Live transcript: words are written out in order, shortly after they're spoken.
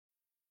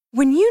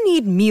When you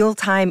need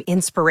mealtime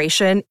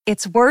inspiration,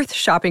 it's worth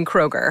shopping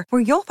Kroger,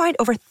 where you'll find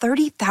over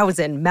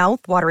 30,000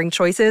 mouth-watering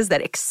choices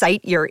that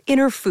excite your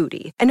inner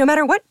foodie. And no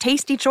matter what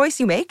tasty choice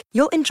you make,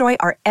 you'll enjoy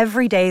our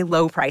everyday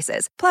low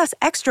prices, plus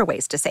extra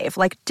ways to save,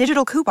 like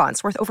digital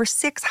coupons worth over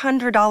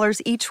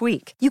 $600 each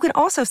week. You can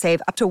also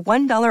save up to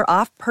 $1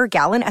 off per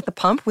gallon at the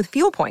pump with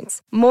fuel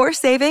points. More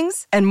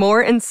savings and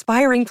more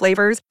inspiring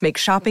flavors make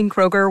shopping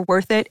Kroger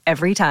worth it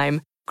every time.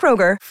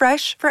 Kroger,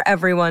 fresh for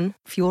everyone.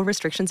 Fuel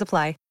restrictions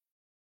apply.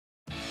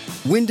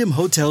 Wyndham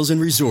Hotels &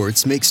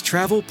 Resorts makes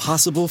travel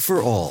possible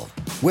for all.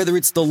 Whether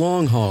it's the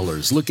long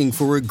haulers looking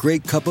for a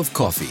great cup of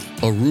coffee,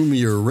 a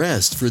roomier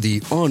rest for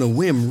the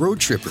on-a-whim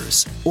road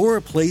trippers, or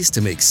a place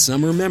to make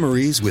summer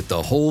memories with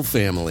the whole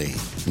family.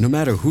 No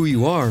matter who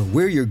you are,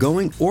 where you're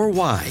going, or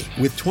why,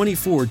 with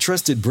 24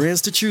 trusted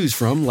brands to choose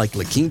from like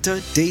La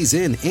Quinta, Days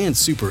Inn, and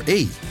Super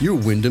 8, your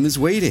Wyndham is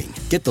waiting.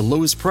 Get the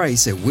lowest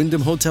price at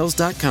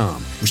WyndhamHotels.com.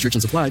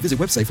 Restrictions apply. Visit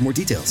website for more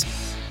details.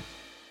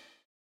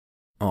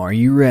 Are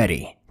you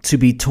ready to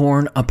be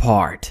torn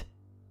apart?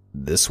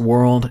 This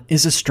world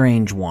is a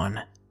strange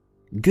one.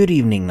 Good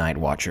evening, Night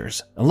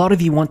Watchers. A lot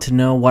of you want to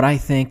know what I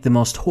think the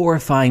most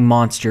horrifying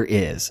monster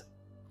is.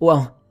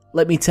 Well,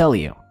 let me tell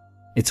you.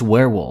 It's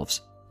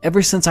werewolves.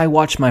 Ever since I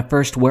watched my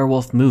first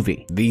werewolf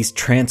movie, these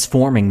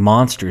transforming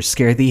monsters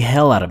scare the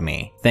hell out of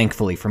me.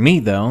 Thankfully for me,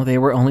 though, they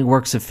were only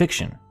works of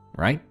fiction,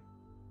 right?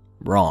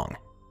 Wrong.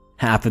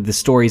 Half of the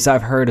stories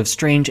I've heard of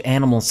strange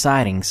animal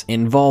sightings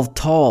involve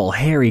tall,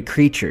 hairy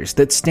creatures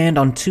that stand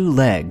on two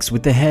legs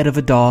with the head of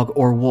a dog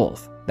or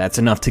wolf. That's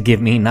enough to give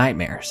me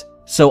nightmares.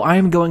 So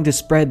I'm going to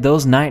spread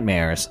those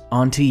nightmares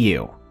onto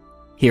you.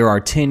 Here are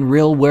 10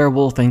 real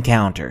werewolf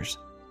encounters.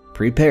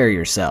 Prepare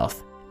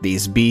yourself.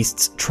 These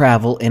beasts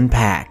travel in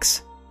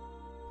packs.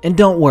 And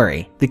don't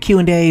worry, the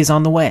Q&A is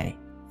on the way.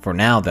 For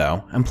now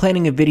though, I'm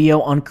planning a video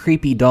on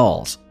creepy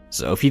dolls.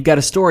 So if you've got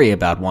a story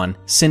about one,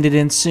 send it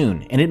in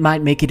soon and it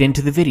might make it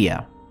into the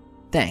video.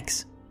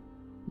 Thanks.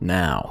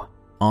 Now,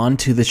 on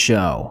to the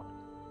show.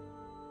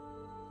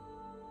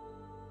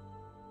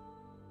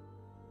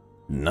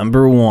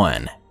 Number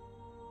 1.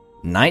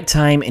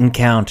 Nighttime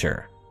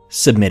Encounter,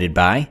 submitted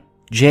by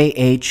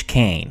J.H.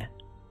 Kane.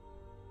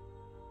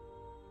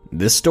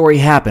 This story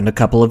happened a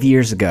couple of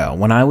years ago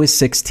when I was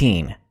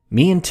 16.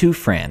 Me and 2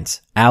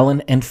 friends,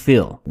 Alan and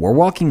Phil, were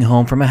walking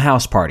home from a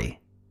house party.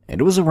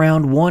 It was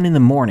around 1 in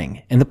the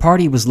morning, and the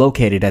party was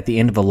located at the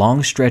end of a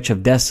long stretch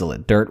of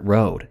desolate dirt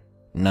road.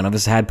 None of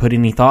us had put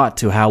any thought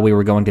to how we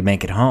were going to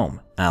make it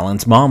home.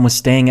 Alan's mom was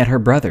staying at her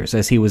brother's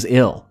as he was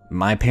ill.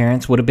 My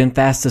parents would have been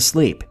fast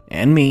asleep,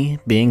 and me,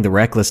 being the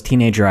reckless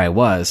teenager I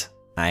was,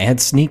 I had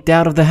sneaked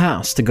out of the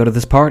house to go to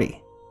this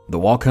party. The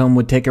walk home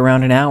would take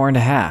around an hour and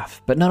a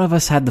half, but none of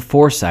us had the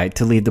foresight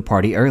to leave the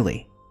party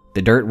early.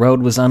 The dirt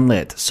road was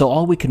unlit, so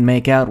all we could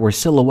make out were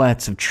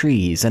silhouettes of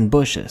trees and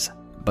bushes.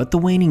 But the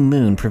waning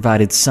moon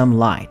provided some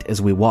light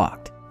as we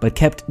walked, but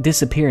kept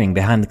disappearing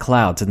behind the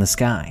clouds in the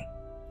sky.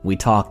 We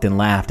talked and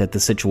laughed at the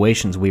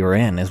situations we were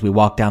in as we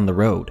walked down the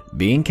road,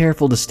 being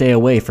careful to stay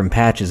away from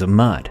patches of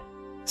mud.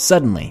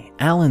 Suddenly,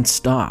 Alan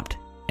stopped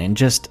and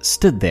just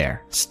stood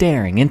there,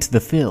 staring into the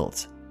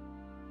fields.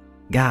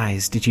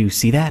 "Guys, did you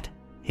see that?"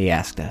 he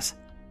asked us.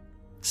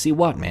 "See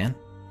what, man?"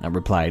 I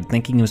replied,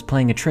 thinking he was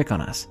playing a trick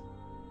on us.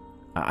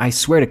 "I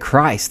swear to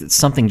Christ that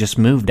something just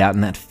moved out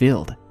in that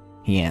field,"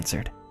 he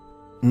answered.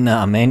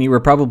 "Nah, man, you were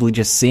probably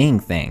just seeing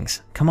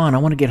things. Come on, I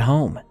want to get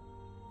home,"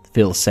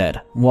 Phil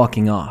said,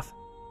 walking off.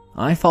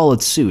 I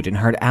followed suit and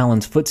heard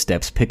Alan's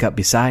footsteps pick up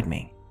beside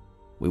me.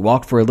 We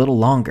walked for a little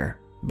longer,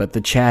 but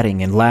the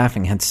chatting and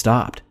laughing had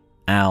stopped.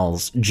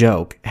 Al's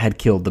joke had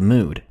killed the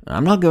mood.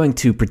 I'm not going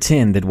to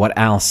pretend that what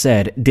Al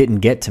said didn't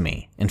get to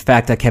me. In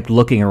fact, I kept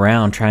looking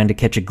around trying to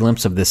catch a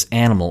glimpse of this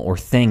animal or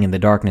thing in the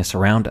darkness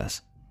around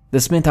us.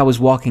 This meant I was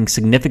walking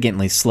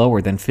significantly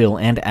slower than Phil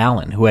and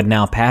Alan, who had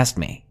now passed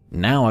me.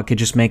 Now I could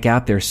just make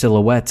out their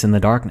silhouettes in the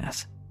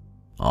darkness.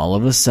 All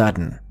of a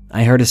sudden,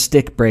 I heard a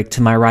stick break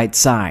to my right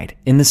side,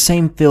 in the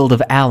same field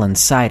of Alan's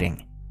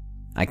sighting.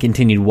 I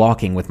continued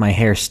walking with my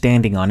hair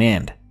standing on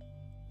end.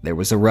 There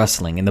was a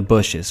rustling in the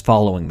bushes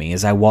following me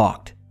as I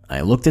walked.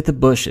 I looked at the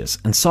bushes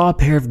and saw a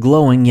pair of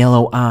glowing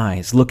yellow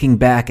eyes looking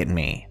back at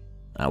me.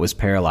 I was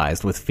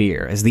paralyzed with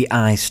fear as the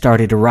eyes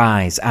started to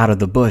rise out of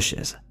the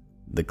bushes.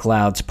 The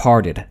clouds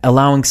parted,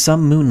 allowing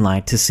some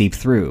moonlight to seep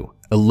through,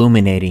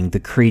 illuminating the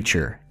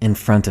creature in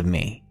front of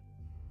me.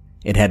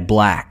 It had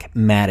black,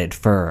 matted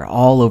fur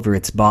all over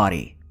its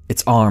body.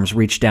 Its arms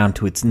reached down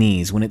to its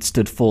knees when it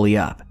stood fully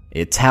up.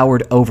 It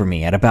towered over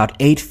me at about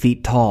 8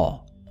 feet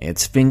tall.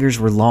 Its fingers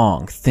were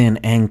long, thin,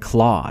 and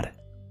clawed.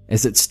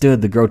 As it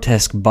stood, the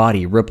grotesque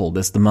body rippled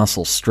as the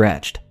muscles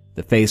stretched.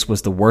 The face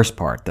was the worst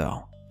part,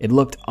 though. It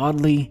looked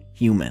oddly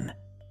human,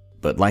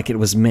 but like it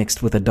was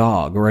mixed with a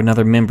dog or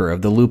another member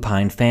of the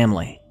lupine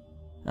family.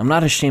 I'm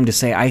not ashamed to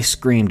say I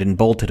screamed and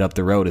bolted up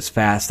the road as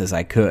fast as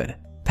I could,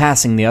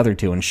 passing the other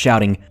 2 and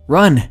shouting,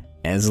 "Run!"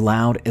 as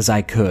loud as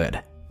I could.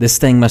 This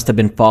thing must have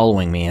been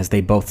following me as they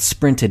both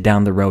sprinted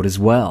down the road as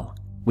well.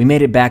 We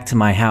made it back to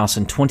my house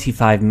in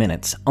 25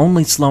 minutes,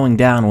 only slowing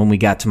down when we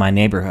got to my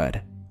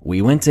neighborhood.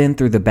 We went in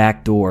through the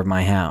back door of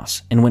my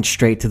house and went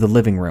straight to the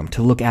living room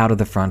to look out of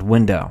the front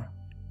window.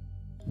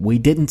 We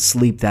didn't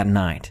sleep that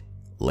night.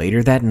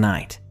 Later that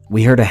night,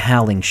 we heard a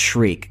howling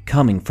shriek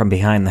coming from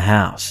behind the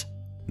house.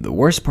 The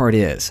worst part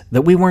is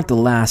that we weren't the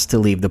last to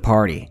leave the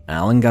party.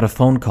 Alan got a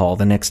phone call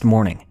the next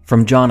morning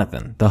from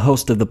Jonathan, the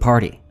host of the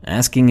party,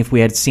 asking if we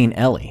had seen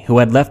Ellie, who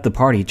had left the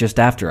party just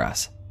after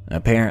us.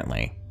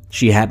 Apparently,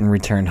 she hadn't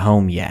returned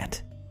home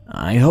yet.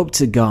 I hope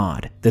to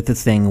God that the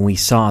thing we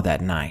saw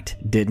that night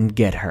didn't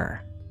get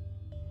her.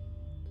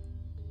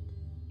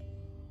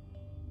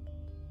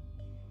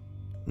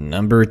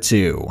 Number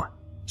 2.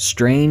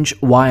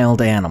 Strange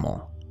Wild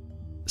Animal.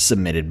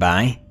 Submitted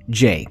by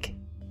Jake.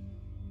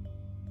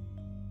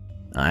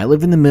 I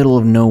live in the middle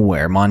of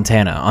nowhere,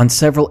 Montana, on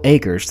several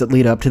acres that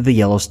lead up to the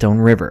Yellowstone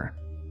River.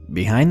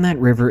 Behind that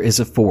river is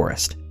a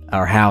forest.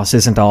 Our house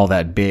isn't all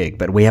that big,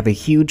 but we have a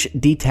huge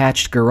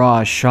detached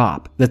garage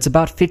shop that's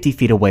about 50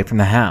 feet away from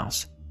the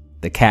house.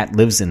 The cat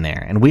lives in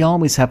there, and we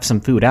always have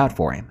some food out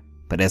for him.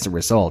 But as a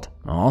result,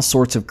 all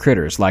sorts of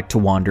critters like to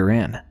wander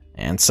in,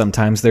 and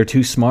sometimes they're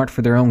too smart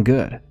for their own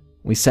good.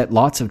 We set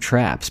lots of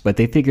traps, but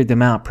they figured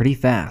them out pretty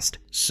fast.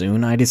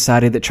 Soon I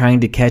decided that trying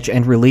to catch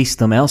and release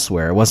them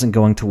elsewhere wasn't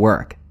going to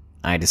work.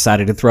 I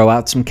decided to throw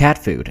out some cat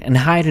food and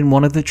hide in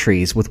one of the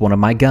trees with one of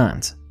my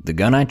guns. The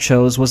gun I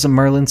chose was a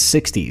Merlin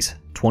 60s,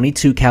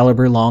 22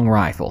 caliber long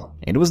rifle.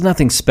 It was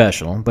nothing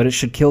special, but it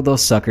should kill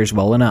those suckers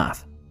well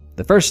enough.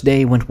 The first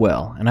day went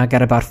well, and I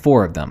got about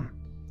 4 of them.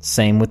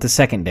 Same with the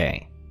second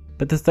day.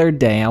 But the third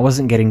day I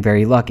wasn't getting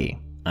very lucky.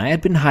 I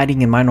had been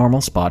hiding in my normal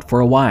spot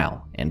for a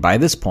while, and by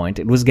this point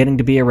it was getting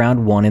to be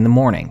around 1 in the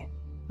morning.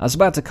 I was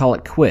about to call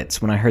it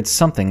quits when I heard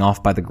something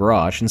off by the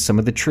garage and some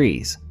of the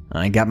trees.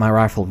 I got my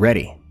rifle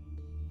ready,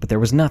 but there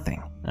was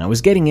nothing. I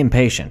was getting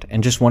impatient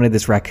and just wanted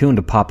this raccoon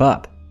to pop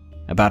up.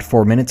 About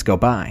 4 minutes go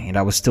by and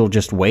I was still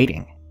just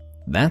waiting.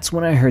 That's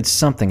when I heard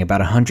something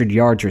about 100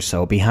 yards or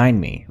so behind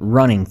me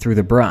running through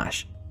the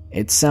brush.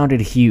 It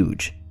sounded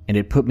huge and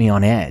it put me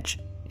on edge.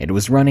 It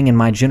was running in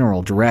my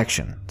general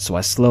direction, so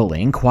I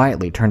slowly and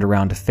quietly turned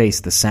around to face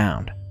the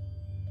sound.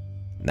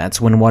 That's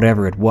when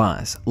whatever it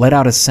was let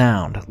out a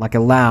sound like a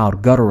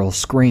loud guttural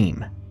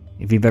scream.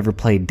 If you've ever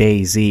played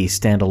DayZ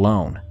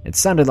standalone, it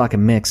sounded like a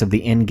mix of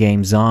the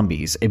in-game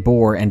zombies, a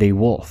boar, and a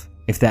wolf,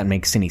 if that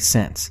makes any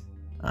sense.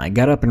 I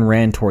got up and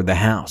ran toward the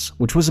house,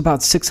 which was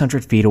about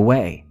 600 feet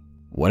away.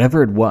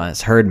 Whatever it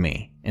was heard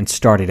me and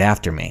started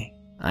after me.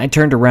 I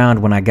turned around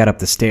when I got up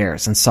the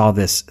stairs and saw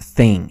this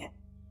thing.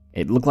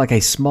 It looked like a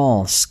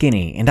small,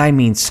 skinny, and I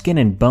mean skin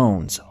and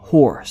bones,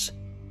 horse,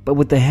 but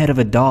with the head of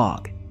a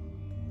dog.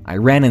 I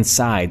ran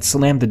inside,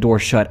 slammed the door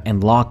shut,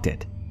 and locked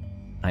it.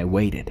 I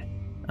waited.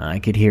 I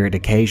could hear it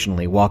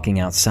occasionally walking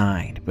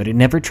outside, but it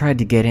never tried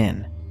to get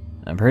in.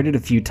 I've heard it a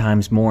few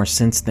times more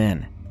since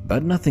then,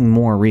 but nothing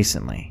more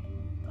recently.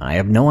 I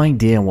have no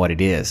idea what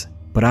it is,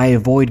 but I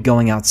avoid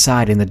going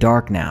outside in the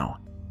dark now.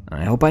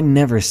 I hope I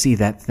never see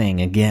that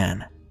thing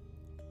again.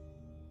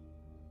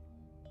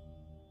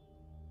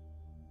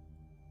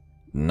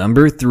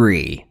 Number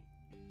 3.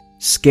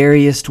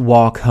 Scariest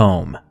Walk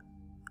Home.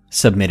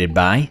 Submitted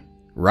by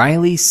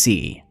Riley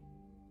C.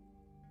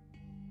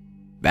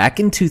 Back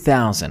in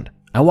 2000,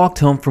 I walked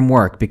home from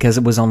work because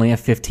it was only a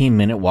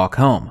 15-minute walk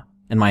home,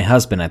 and my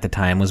husband at the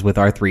time was with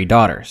our 3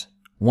 daughters.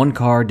 One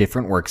car,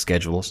 different work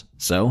schedules,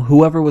 so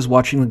whoever was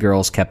watching the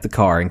girls kept the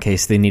car in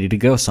case they needed to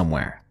go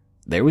somewhere.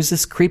 There was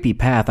this creepy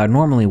path I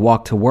normally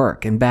walked to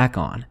work and back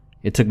on.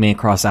 It took me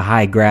across a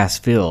high grass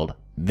field,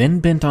 then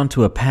bent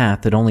onto a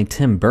path that only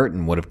Tim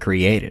Burton would have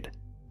created.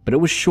 But it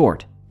was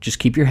short. Just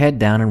keep your head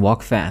down and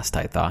walk fast,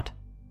 I thought.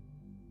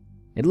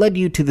 It led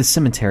you to the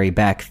cemetery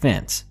back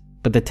fence,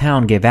 but the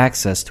town gave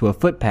access to a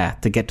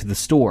footpath to get to the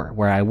store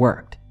where I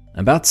worked.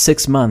 About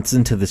 6 months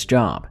into this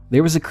job,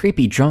 there was a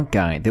creepy drunk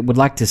guy that would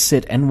like to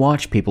sit and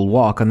watch people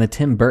walk on the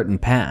Tim Burton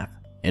path.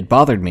 It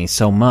bothered me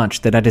so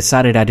much that I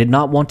decided I did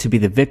not want to be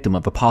the victim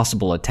of a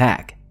possible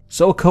attack.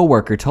 So a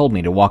coworker told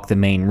me to walk the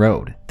main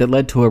road that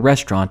led to a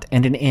restaurant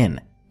and an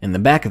inn. In the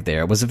back of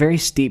there was a very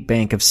steep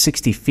bank of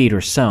 60 feet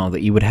or so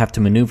that you would have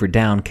to maneuver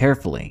down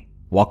carefully,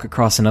 walk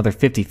across another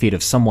 50 feet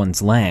of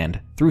someone's land,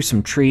 through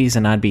some trees,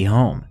 and I'd be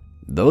home.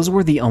 Those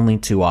were the only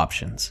 2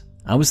 options.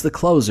 I was the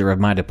closer of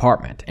my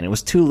department, and it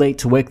was too late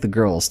to wake the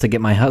girls to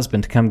get my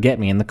husband to come get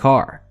me in the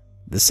car.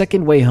 The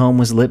second way home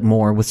was lit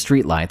more with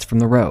streetlights from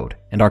the road,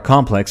 and our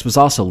complex was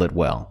also lit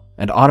well,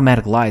 and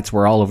automatic lights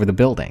were all over the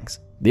buildings.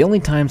 The only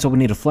times I would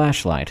need a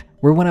flashlight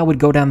were when I would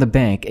go down the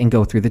bank and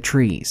go through the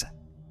trees.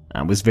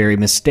 I was very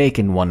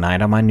mistaken one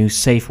night on my new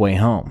safe way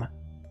home.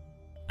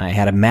 I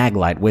had a mag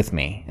light with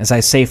me as I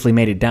safely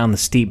made it down the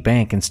steep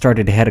bank and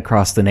started to head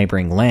across the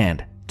neighboring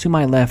land. To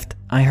my left,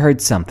 I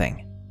heard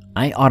something.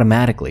 I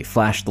automatically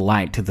flashed the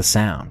light to the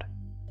sound,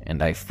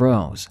 and I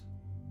froze.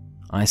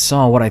 I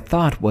saw what I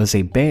thought was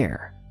a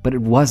bear, but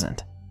it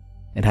wasn't.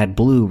 It had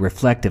blue,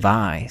 reflective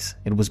eyes,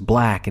 it was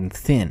black and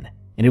thin,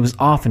 and it was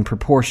off in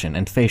proportion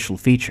and facial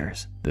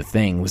features. The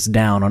thing was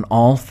down on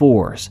all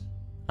 4s.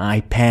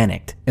 I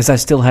panicked, as I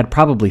still had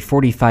probably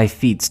 45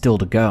 feet still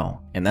to go,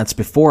 and that's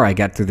before I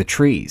got through the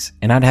trees,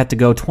 and I'd had to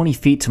go 20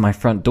 feet to my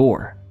front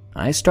door.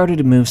 I started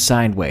to move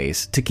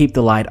sideways to keep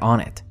the light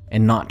on it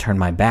and not turn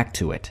my back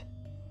to it.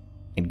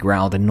 It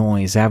growled a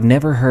noise I've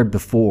never heard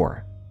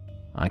before.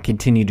 I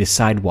continued to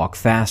sidewalk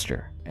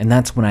faster, and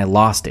that's when I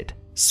lost it.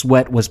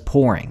 Sweat was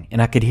pouring,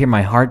 and I could hear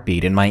my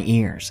heartbeat in my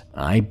ears.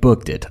 I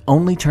booked it,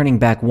 only turning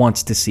back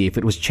once to see if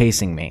it was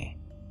chasing me.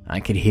 I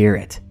could hear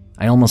it.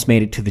 I almost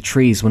made it to the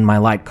trees when my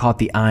light caught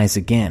the eyes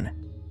again,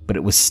 but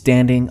it was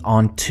standing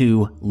on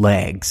 2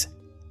 legs.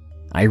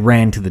 I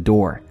ran to the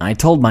door. I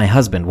told my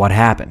husband what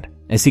happened,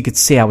 as he could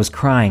see I was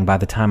crying by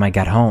the time I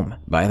got home.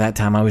 By that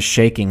time I was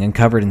shaking and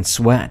covered in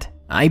sweat.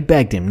 I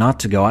begged him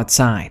not to go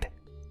outside.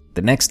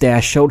 The next day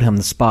I showed him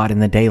the spot in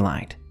the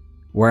daylight,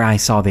 where I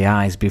saw the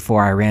eyes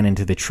before I ran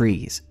into the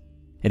trees.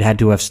 It had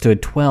to have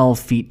stood 12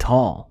 feet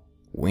tall.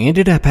 We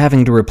ended up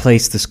having to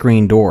replace the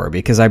screen door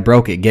because I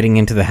broke it getting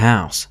into the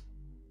house.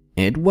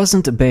 It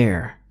wasn't a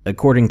bear,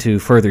 according to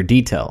further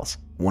details.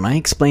 When I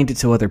explained it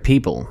to other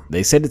people,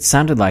 they said it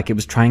sounded like it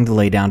was trying to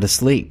lay down to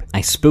sleep.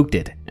 I spooked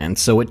it, and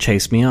so it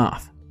chased me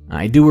off.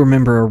 I do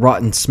remember a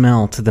rotten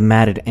smell to the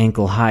matted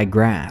ankle-high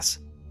grass.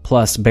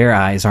 Plus, bear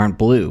eyes aren't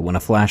blue when a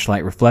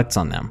flashlight reflects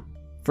on them.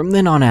 From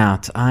then on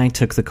out, I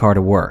took the car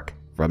to work.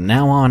 From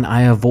now on,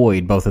 I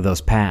avoid both of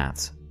those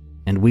paths,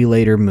 and we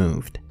later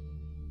moved.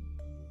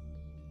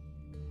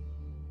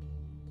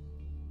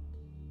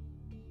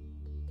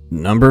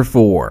 Number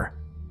 4.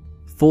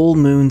 Full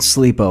Moon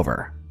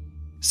Sleepover.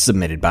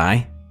 Submitted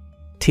by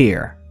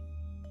Tyr.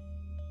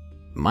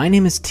 My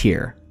name is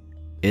Tyr.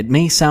 It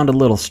may sound a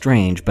little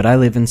strange, but I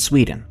live in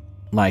Sweden,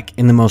 like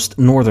in the most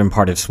northern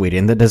part of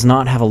Sweden that does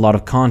not have a lot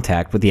of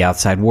contact with the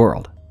outside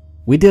world.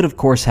 We did of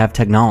course have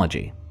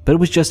technology, but it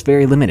was just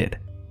very limited.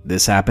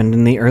 This happened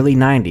in the early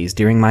 90s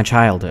during my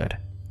childhood.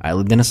 I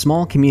lived in a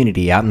small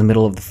community out in the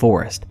middle of the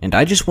forest, and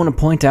I just want to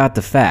point out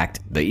the fact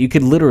that you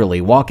could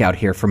literally walk out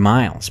here for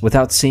miles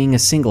without seeing a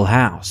single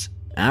house.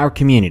 Our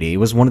community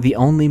was one of the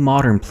only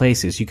modern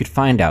places you could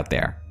find out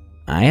there.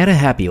 I had a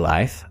happy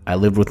life. I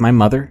lived with my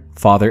mother,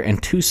 father,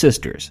 and 2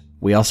 sisters.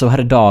 We also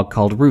had a dog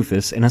called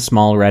Rufus in a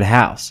small red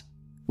house.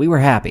 We were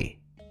happy.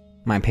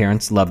 My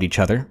parents loved each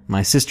other,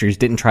 my sisters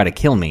didn't try to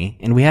kill me,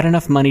 and we had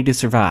enough money to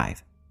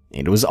survive.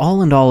 It was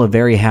all in all a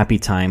very happy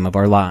time of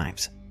our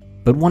lives.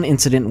 But one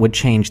incident would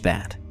change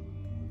that.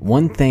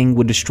 One thing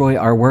would destroy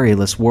our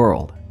worryless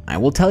world. I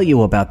will tell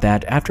you about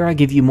that after I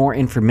give you more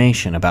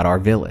information about our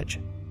village.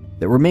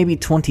 There were maybe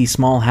 20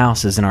 small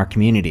houses in our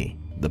community.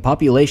 The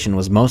population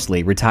was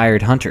mostly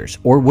retired hunters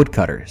or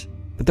woodcutters,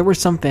 but there were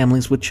some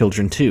families with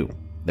children too.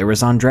 There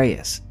was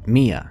Andreas,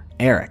 Mia,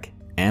 Eric,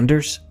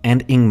 Anders,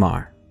 and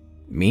Ingmar.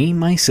 Me,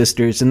 my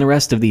sisters, and the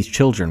rest of these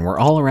children were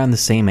all around the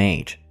same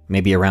age,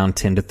 maybe around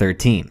 10 to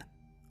 13.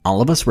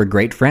 All of us were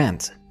great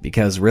friends,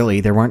 because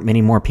really there weren't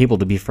many more people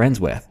to be friends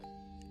with.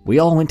 We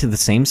all went to the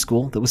same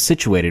school that was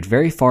situated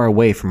very far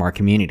away from our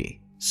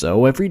community.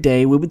 So every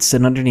day we would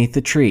sit underneath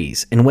the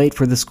trees and wait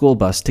for the school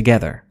bus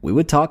together. We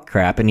would talk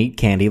crap and eat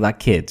candy like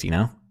kids, you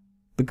know?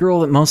 The girl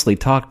that mostly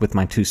talked with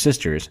my 2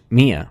 sisters,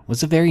 Mia,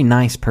 was a very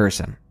nice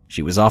person.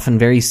 She was often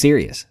very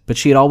serious, but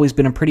she had always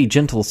been a pretty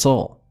gentle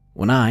soul.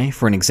 When I,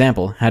 for an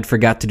example, had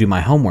forgot to do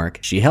my homework,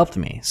 she helped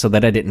me so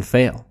that I didn't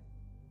fail.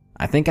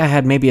 I think I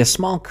had maybe a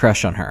small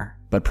crush on her,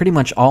 but pretty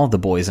much all the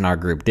boys in our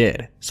group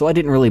did, so I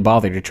didn't really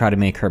bother to try to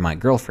make her my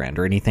girlfriend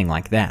or anything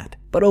like that.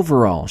 But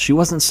overall, she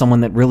wasn't someone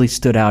that really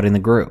stood out in the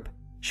group.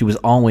 She was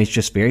always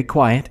just very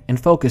quiet and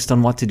focused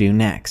on what to do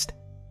next.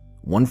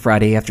 One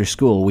Friday after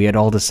school, we had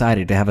all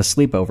decided to have a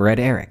sleepover at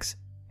Eric's.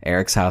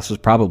 Eric's house was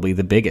probably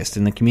the biggest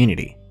in the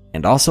community,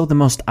 and also the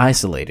most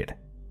isolated.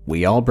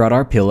 We all brought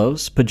our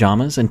pillows,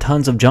 pajamas, and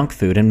tons of junk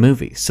food and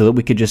movies so that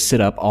we could just sit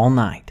up all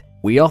night.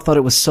 We all thought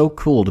it was so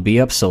cool to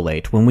be up so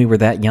late when we were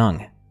that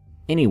young.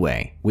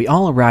 Anyway, we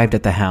all arrived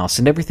at the house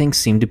and everything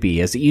seemed to be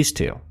as it used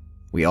to.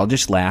 We all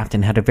just laughed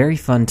and had a very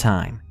fun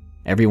time.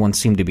 Everyone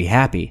seemed to be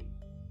happy,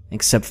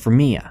 except for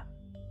Mia.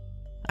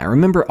 I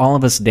remember all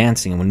of us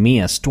dancing when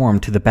Mia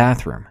stormed to the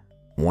bathroom.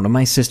 One of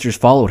my sisters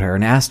followed her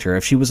and asked her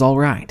if she was all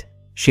right.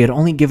 She had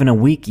only given a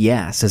weak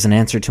yes as an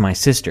answer to my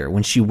sister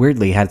when she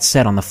weirdly had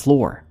sat on the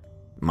floor.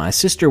 My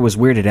sister was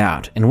weirded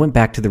out and went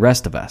back to the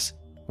rest of us.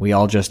 We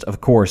all just,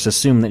 of course,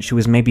 assumed that she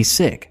was maybe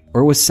sick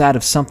or was sad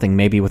of something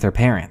maybe with her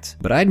parents.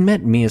 But I'd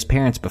met Mia's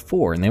parents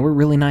before and they were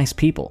really nice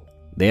people.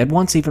 They had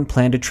once even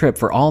planned a trip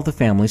for all the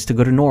families to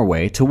go to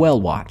Norway to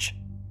whale watch.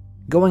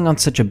 Going on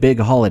such a big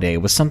holiday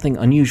was something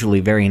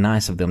unusually very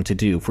nice of them to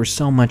do for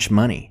so much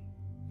money.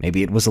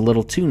 Maybe it was a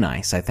little too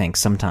nice, I think,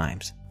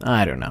 sometimes.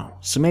 I don't know,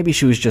 so maybe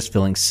she was just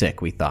feeling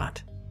sick, we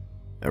thought.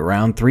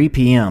 Around 3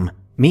 p.m.,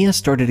 Mia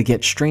started to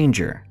get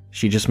stranger.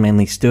 She just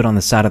mainly stood on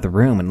the side of the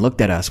room and looked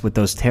at us with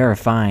those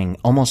terrifying,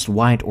 almost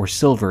white or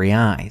silvery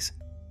eyes.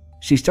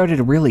 She started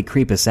to really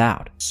creep us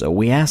out, so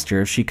we asked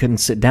her if she couldn't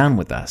sit down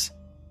with us.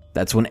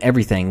 That's when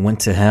everything went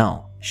to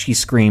hell. She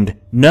screamed,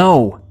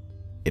 "No!"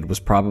 It was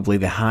probably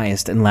the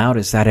highest and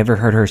loudest I'd ever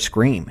heard her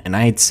scream, and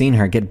I had seen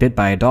her get bit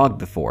by a dog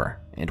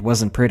before. It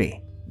wasn't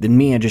pretty. Then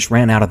Mia just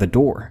ran out of the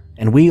door,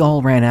 and we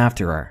all ran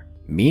after her.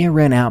 Mia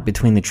ran out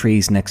between the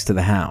trees next to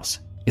the house.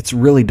 It's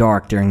really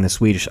dark during the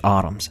Swedish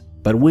autumns,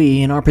 but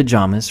we, in our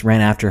pajamas, ran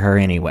after her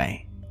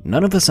anyway.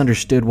 None of us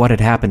understood what had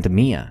happened to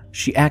Mia.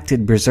 She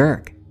acted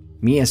berserk.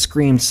 Mia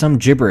screamed some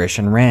gibberish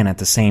and ran at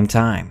the same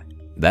time.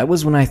 That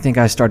was when I think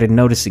I started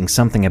noticing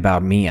something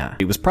about Mia.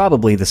 She was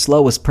probably the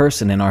slowest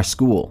person in our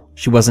school.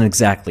 She wasn't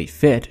exactly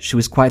fit, she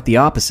was quite the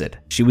opposite.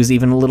 She was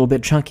even a little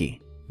bit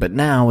chunky. But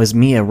now, as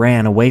Mia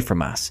ran away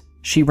from us,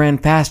 she ran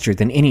faster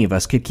than any of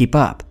us could keep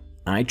up.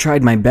 I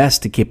tried my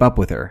best to keep up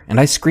with her, and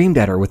I screamed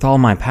at her with all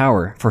my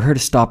power for her to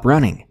stop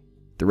running.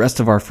 The rest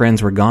of our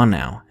friends were gone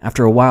now.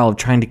 After a while of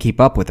trying to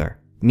keep up with her,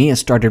 Mia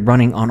started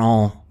running on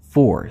all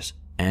fours,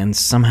 and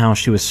somehow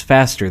she was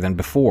faster than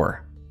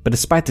before. But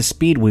despite the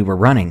speed we were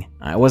running,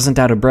 I wasn't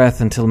out of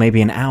breath until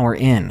maybe an hour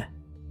in.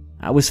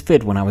 I was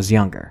fit when I was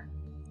younger.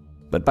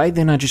 But by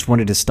then I just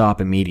wanted to stop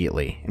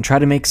immediately and try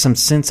to make some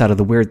sense out of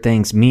the weird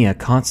things Mia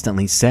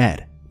constantly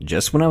said.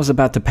 Just when I was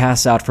about to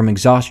pass out from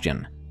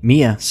exhaustion,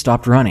 Mia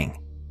stopped running.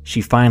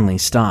 She finally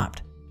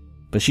stopped.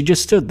 But she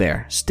just stood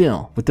there,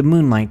 still, with the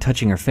moonlight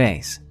touching her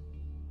face.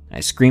 I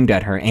screamed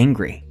at her,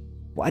 angry.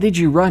 "Why did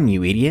you run,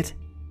 you idiot?"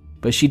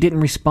 But she didn't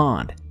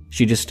respond.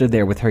 She just stood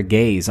there with her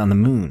gaze on the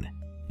moon.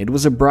 It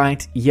was a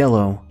bright,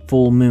 yellow,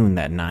 full moon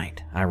that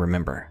night, I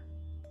remember.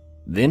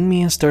 Then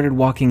Mia started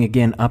walking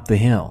again up the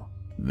hill.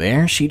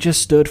 There she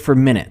just stood for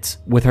minutes,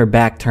 with her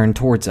back turned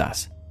towards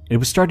us. It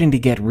was starting to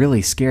get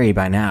really scary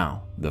by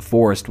now. The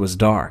forest was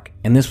dark,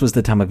 and this was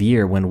the time of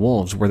year when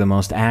wolves were the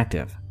most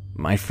active.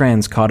 My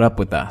friends caught up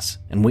with us,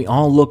 and we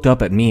all looked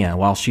up at Mia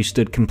while she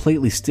stood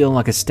completely still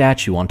like a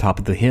statue on top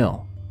of the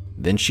hill.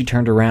 Then she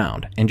turned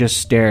around and just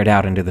stared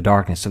out into the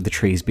darkness of the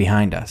trees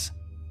behind us.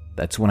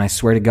 That's when I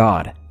swear to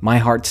God, my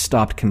heart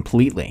stopped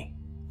completely.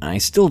 I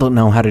still don't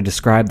know how to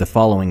describe the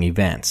following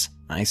events.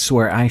 I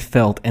swear I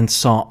felt and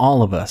saw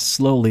all of us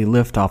slowly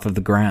lift off of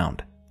the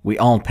ground. We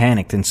all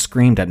panicked and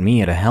screamed at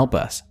Mia to help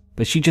us,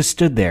 but she just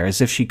stood there as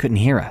if she couldn't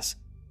hear us.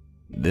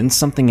 Then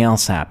something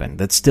else happened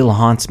that still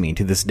haunts me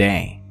to this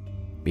day.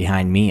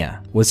 Behind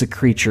Mia was a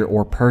creature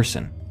or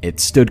person. It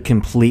stood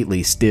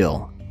completely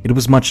still. It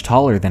was much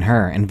taller than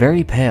her and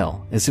very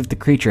pale, as if the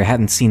creature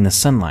hadn't seen the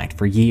sunlight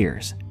for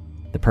years.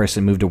 The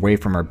person moved away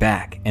from her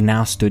back and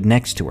now stood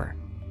next to her.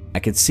 I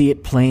could see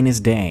it plain as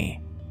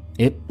day.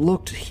 It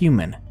looked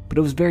human, but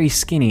it was very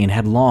skinny and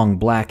had long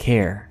black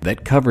hair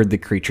that covered the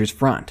creature's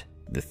front.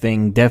 The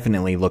thing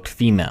definitely looked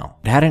female.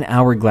 It had an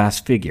hourglass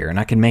figure and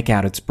I could make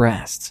out its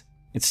breasts.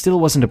 It still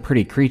wasn't a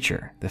pretty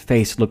creature. The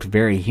face looked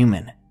very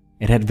human.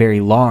 It had very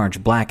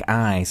large black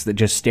eyes that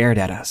just stared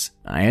at us.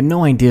 I had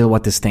no idea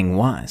what this thing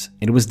was.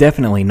 It was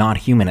definitely not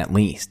human at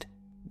least.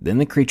 Then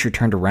the creature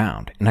turned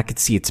around and I could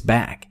see its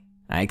back.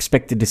 I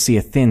expected to see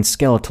a thin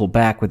skeletal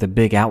back with a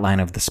big outline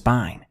of the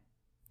spine.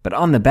 But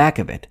on the back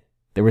of it,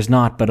 there was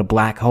naught but a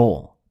black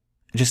hole.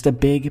 Just a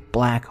big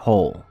black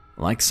hole,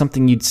 like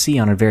something you'd see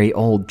on a very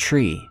old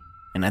tree.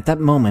 And at that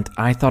moment,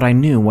 I thought I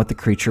knew what the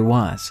creature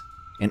was.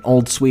 In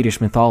old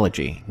Swedish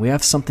mythology, we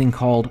have something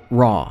called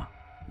Ra.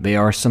 They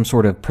are some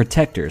sort of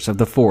protectors of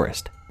the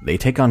forest. They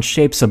take on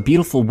shapes of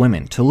beautiful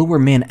women to lure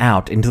men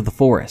out into the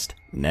forest,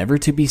 never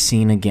to be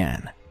seen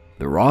again.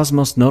 The Ra's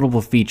most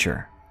notable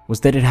feature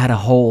was that it had a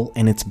hole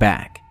in its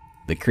back.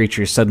 The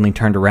creature suddenly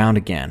turned around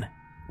again.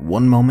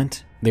 One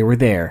moment, they were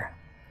there.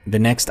 The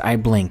next, I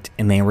blinked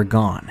and they were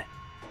gone.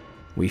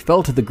 We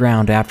fell to the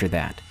ground after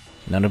that.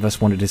 None of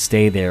us wanted to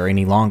stay there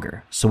any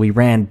longer, so we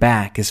ran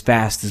back as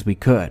fast as we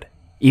could,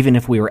 even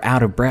if we were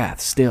out of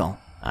breath still.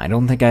 I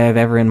don't think I have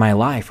ever in my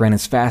life ran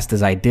as fast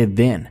as I did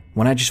then,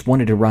 when I just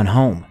wanted to run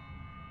home.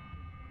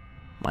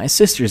 My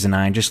sisters and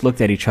I just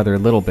looked at each other a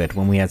little bit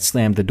when we had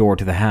slammed the door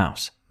to the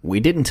house. We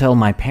didn't tell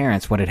my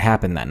parents what had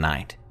happened that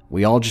night.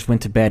 We all just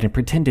went to bed and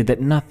pretended that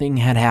nothing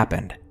had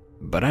happened.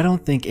 But I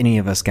don't think any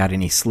of us got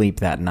any sleep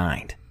that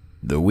night.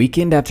 The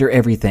weekend after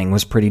everything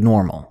was pretty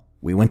normal.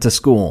 We went to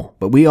school,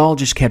 but we all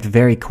just kept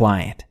very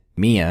quiet.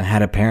 Mia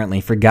had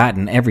apparently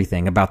forgotten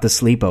everything about the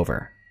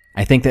sleepover.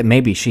 I think that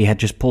maybe she had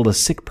just pulled a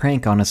sick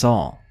prank on us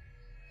all.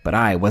 But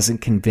I wasn't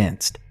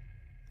convinced.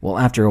 Well,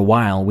 after a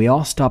while, we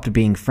all stopped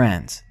being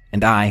friends,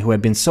 and I, who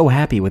had been so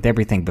happy with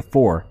everything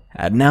before,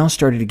 had now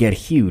started to get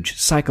huge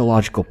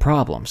psychological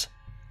problems.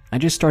 I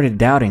just started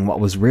doubting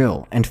what was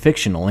real and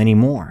fictional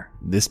anymore.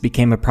 This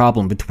became a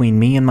problem between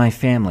me and my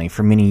family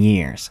for many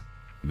years.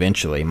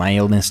 Eventually, my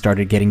illness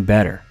started getting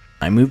better.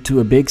 I moved to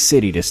a big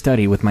city to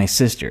study with my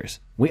sisters.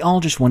 We all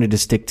just wanted to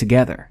stick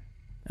together.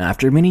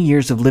 After many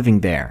years of living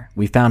there,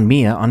 we found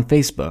Mia on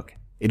Facebook.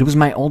 It was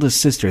my oldest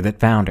sister that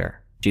found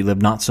her. She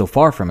lived not so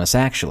far from us,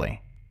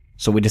 actually.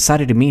 So we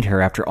decided to meet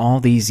her after all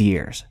these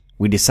years.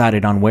 We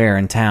decided on where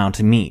in town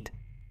to meet.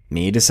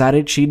 Mia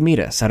decided she'd meet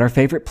us at our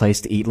favorite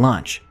place to eat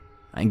lunch.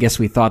 I guess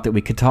we thought that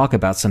we could talk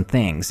about some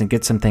things and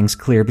get some things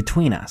clear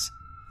between us.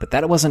 But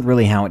that wasn't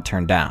really how it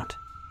turned out.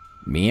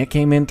 Mia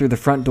came in through the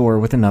front door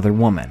with another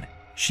woman.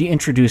 She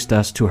introduced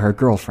us to her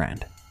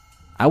girlfriend.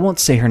 I won't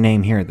say her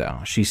name here though.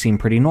 She seemed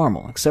pretty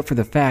normal, except for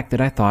the fact that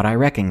I thought I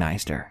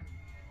recognized her.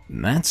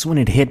 And that's when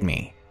it hit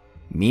me.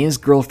 Mia's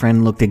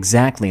girlfriend looked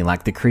exactly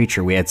like the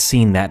creature we had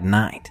seen that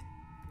night.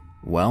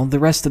 Well, the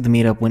rest of the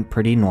meetup went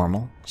pretty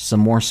normal. Some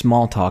more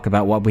small talk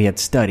about what we had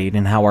studied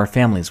and how our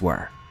families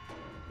were.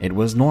 It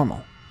was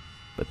normal.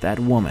 But that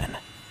woman,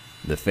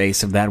 the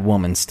face of that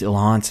woman still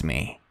haunts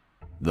me.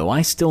 Though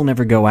I still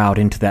never go out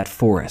into that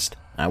forest,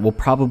 I will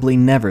probably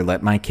never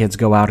let my kids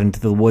go out into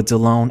the woods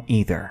alone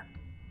either.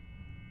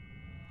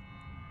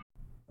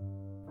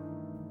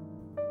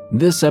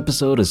 This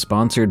episode is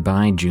sponsored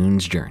by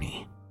June's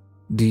Journey.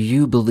 Do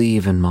you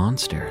believe in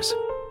monsters?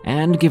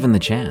 And given the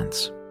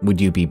chance,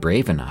 would you be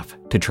brave enough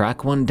to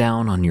track one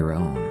down on your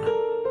own?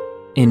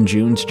 In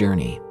June's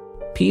Journey,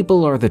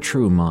 people are the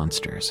true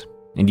monsters,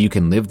 and you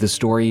can live the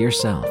story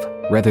yourself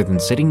rather than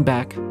sitting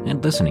back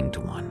and listening to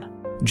one.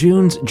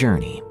 June's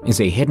Journey is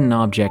a hidden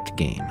object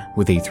game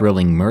with a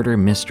thrilling murder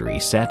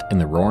mystery set in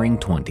the Roaring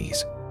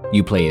 20s.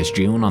 You play as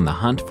June on the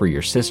hunt for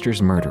your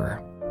sister's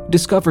murderer.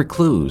 Discover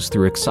clues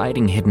through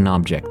exciting hidden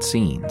object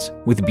scenes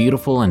with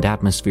beautiful and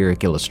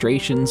atmospheric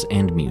illustrations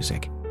and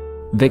music.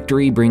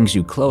 Victory brings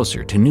you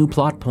closer to new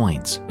plot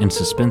points and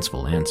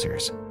suspenseful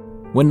answers.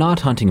 When not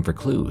hunting for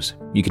clues,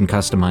 you can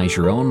customize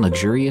your own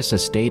luxurious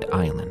estate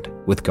island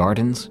with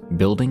gardens,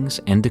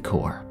 buildings, and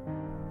decor.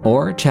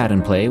 Or chat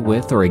and play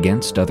with or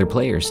against other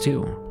players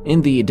too,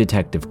 in the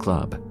Detective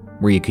Club,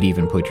 where you could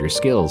even put your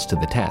skills to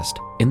the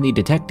test in the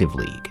Detective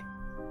League.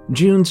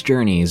 June's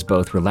Journey is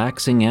both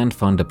relaxing and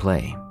fun to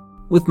play.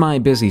 With my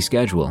busy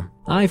schedule,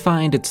 I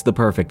find it's the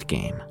perfect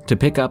game to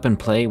pick up and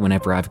play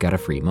whenever I've got a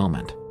free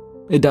moment.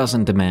 It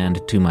doesn't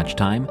demand too much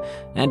time,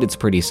 and it's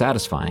pretty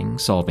satisfying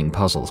solving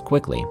puzzles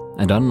quickly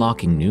and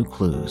unlocking new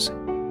clues.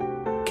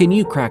 Can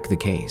you crack the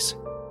case?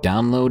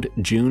 Download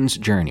June's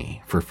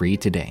Journey for free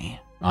today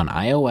on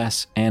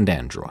iOS and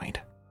Android.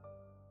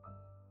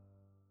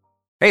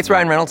 Hey, it's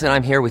Ryan Reynolds, and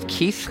I'm here with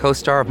Keith,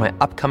 co-star of my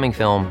upcoming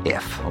film,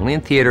 If, only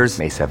in theaters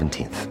May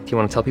 17th. Do you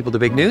want to tell people the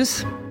big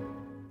news?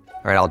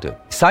 All right, I'll do it.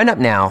 Sign up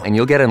now and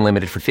you'll get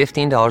unlimited for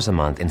 $15 a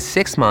month and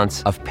 6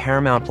 months of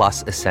Paramount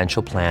Plus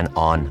Essential Plan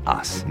on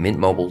us.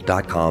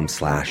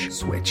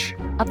 MintMobile.com/switch.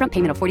 Upfront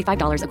payment of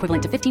 $45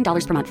 equivalent to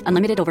 $15 per month.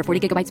 Unlimited over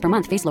 40 gigabytes per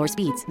month. Face lower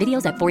speeds.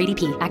 Videos at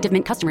 480p. Active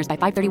Mint customers by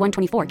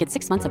 531.24 get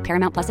 6 months of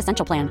Paramount Plus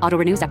Essential Plan. Auto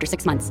renews after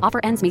 6 months. Offer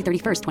ends May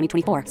 31st,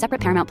 2024.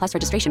 Separate Paramount Plus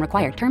registration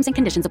required. Terms and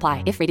conditions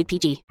apply if rated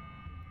PG.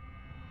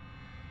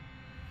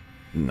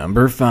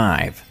 Number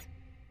 5.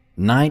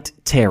 Night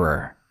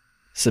Terror.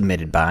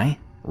 Submitted by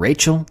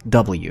Rachel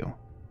W.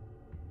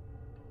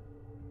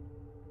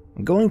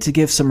 I'm going to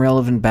give some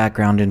relevant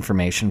background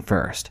information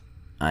first.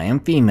 I am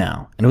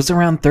female and was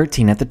around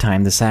 13 at the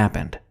time this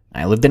happened.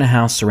 I lived in a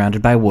house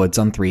surrounded by woods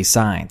on 3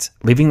 sides,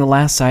 leaving the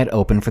last side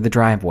open for the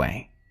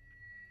driveway.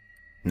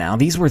 Now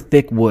these were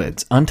thick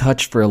woods,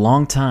 untouched for a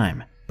long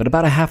time, but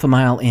about a half a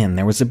mile in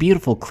there was a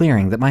beautiful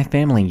clearing that my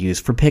family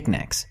used for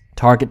picnics,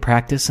 target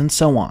practice, and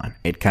so on.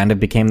 It kind of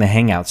became the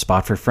hangout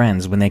spot for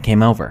friends when they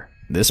came over.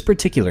 This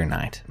particular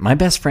night, my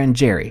best friend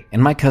Jerry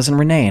and my cousin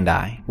Renee and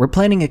I were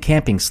planning a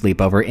camping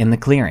sleepover in the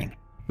clearing.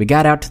 We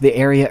got out to the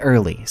area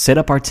early, set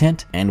up our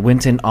tent, and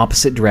went in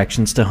opposite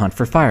directions to hunt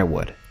for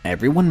firewood.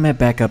 Everyone met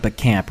back up at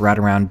camp right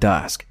around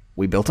dusk.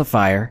 We built a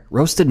fire,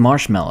 roasted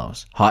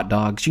marshmallows, hot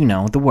dogs, you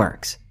know, the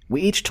works.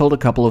 We each told a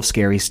couple of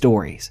scary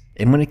stories,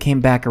 and when it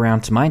came back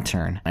around to my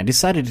turn, I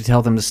decided to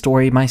tell them the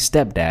story my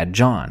stepdad,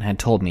 John, had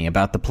told me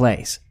about the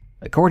place.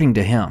 According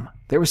to him,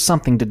 there was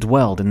something that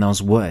dwelled in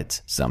those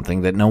woods,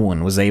 something that no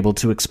one was able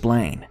to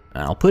explain.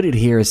 I'll put it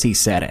here as he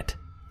said it.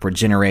 For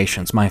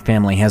generations, my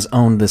family has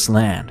owned this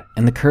land,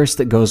 and the curse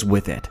that goes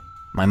with it.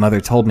 My mother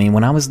told me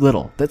when I was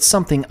little that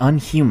something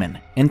unhuman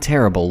and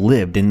terrible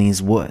lived in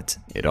these woods.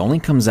 It only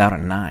comes out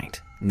at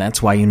night, and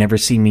that's why you never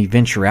see me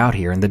venture out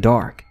here in the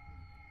dark.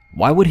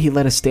 Why would he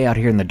let us stay out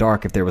here in the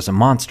dark if there was a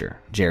monster?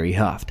 Jerry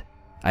huffed.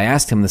 I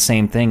asked him the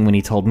same thing when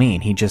he told me,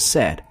 and he just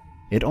said,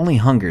 "It only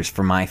hungers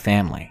for my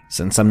family.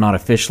 Since I'm not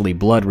officially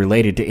blood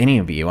related to any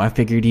of you, I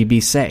figured you'd be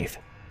safe."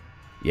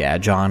 Yeah,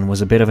 John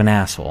was a bit of an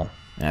asshole.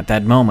 At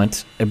that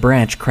moment, a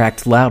branch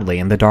cracked loudly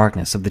in the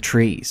darkness of the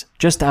trees,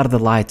 just out of the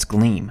light's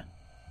gleam.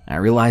 I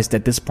realized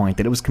at this point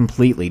that it was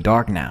completely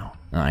dark now.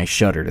 I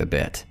shuddered a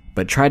bit,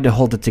 but tried to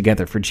hold it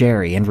together for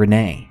Jerry and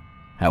Renee.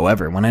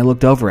 However, when I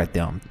looked over at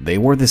them, they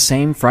wore the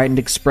same frightened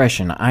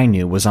expression I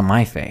knew was on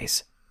my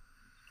face.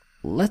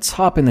 "Let's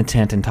hop in the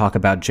tent and talk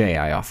about Jay,"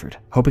 I offered,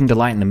 hoping to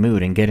lighten the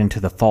mood and get into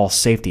the false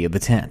safety of the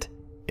tent.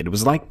 It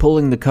was like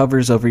pulling the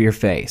covers over your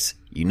face.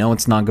 You know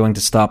it's not going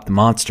to stop the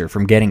monster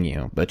from getting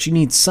you, but you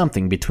need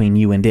something between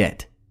you and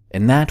it.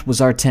 And that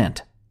was our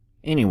tent.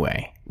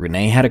 Anyway,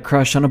 Renee had a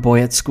crush on a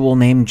boy at school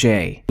named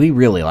Jay. We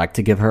really liked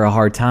to give her a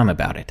hard time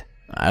about it.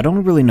 I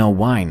don't really know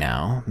why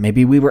now.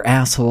 Maybe we were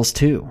assholes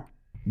too.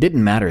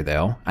 Didn't matter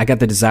though. I got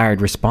the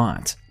desired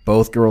response.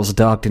 Both girls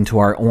ducked into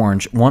our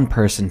orange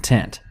one-person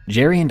tent.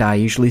 Jerry and I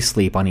usually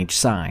sleep on each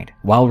side,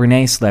 while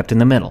Renee slept in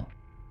the middle.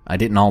 I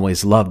didn't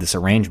always love this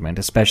arrangement,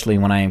 especially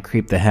when I am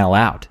creeped the hell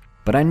out,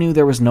 but I knew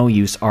there was no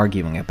use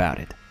arguing about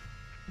it.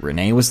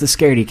 Renee was the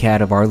scaredy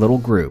cat of our little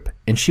group,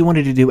 and she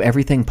wanted to do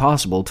everything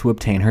possible to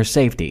obtain her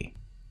safety.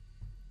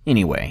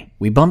 Anyway,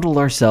 we bundled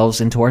ourselves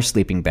into our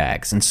sleeping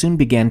bags and soon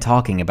began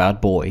talking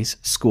about boys,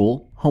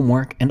 school,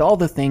 homework, and all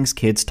the things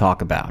kids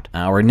talk about,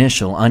 our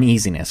initial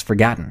uneasiness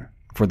forgotten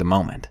for the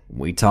moment.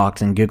 We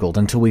talked and giggled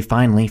until we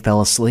finally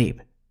fell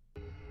asleep.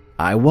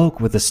 I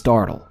woke with a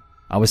startle.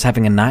 I was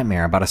having a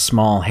nightmare about a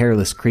small,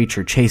 hairless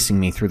creature chasing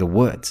me through the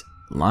woods.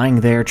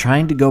 Lying there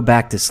trying to go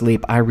back to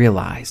sleep, I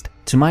realized,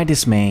 to my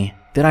dismay,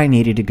 that I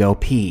needed to go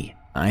pee.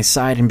 I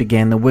sighed and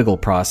began the wiggle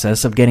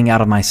process of getting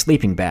out of my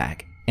sleeping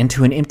bag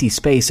into an empty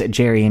space at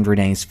Jerry and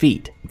Renee's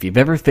feet. If you've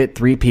ever fit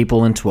 3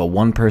 people into a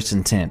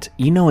one-person tent,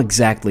 you know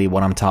exactly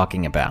what I'm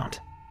talking about.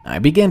 I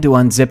began to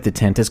unzip the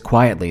tent as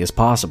quietly as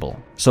possible,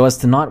 so as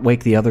to not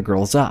wake the other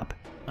girls up.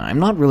 I'm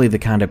not really the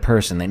kind of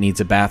person that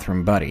needs a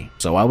bathroom buddy,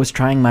 so I was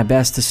trying my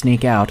best to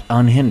sneak out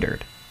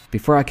unhindered.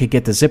 Before I could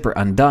get the zipper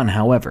undone,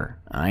 however,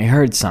 I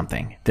heard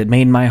something that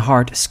made my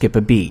heart skip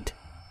a beat.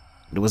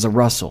 It was a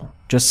rustle,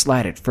 just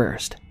slight at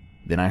first.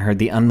 Then I heard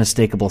the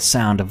unmistakable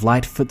sound of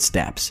light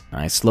footsteps.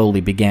 I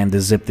slowly began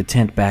to zip the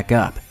tent back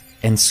up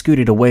and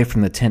scooted away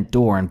from the tent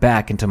door and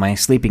back into my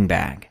sleeping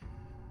bag.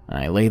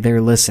 I lay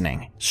there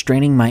listening,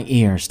 straining my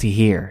ears to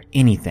hear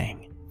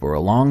anything. For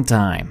a long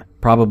time,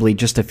 probably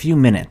just a few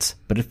minutes,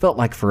 but it felt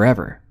like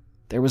forever.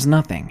 There was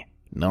nothing.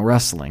 No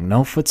rustling,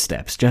 no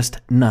footsteps, just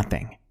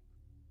nothing.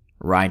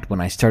 Right when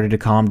I started to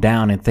calm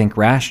down and think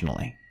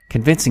rationally,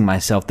 convincing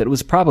myself that it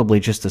was probably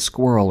just a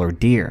squirrel or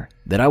deer,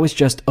 that I was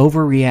just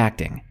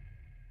overreacting,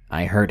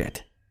 I heard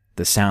it.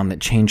 The sound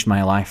that changed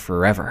my life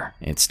forever.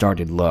 It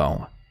started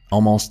low,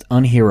 almost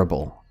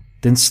unhearable,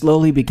 then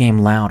slowly became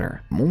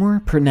louder,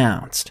 more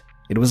pronounced.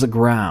 It was a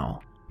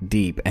growl,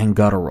 deep and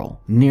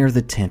guttural, near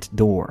the tent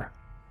door.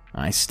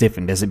 I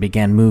stiffened as it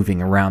began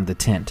moving around the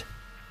tent.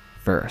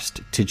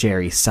 First to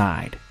Jerry's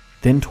side,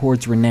 then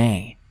towards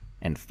Renee,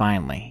 and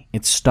finally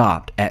it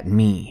stopped at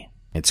me.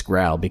 Its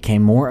growl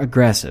became more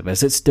aggressive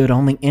as it stood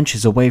only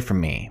inches away from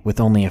me with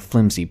only a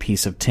flimsy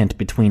piece of tent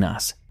between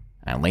us.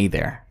 I lay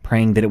there,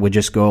 praying that it would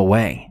just go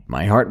away.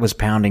 My heart was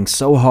pounding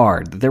so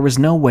hard that there was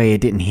no way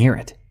it didn't hear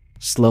it.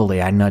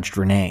 Slowly I nudged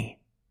Renee.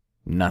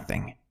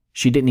 Nothing.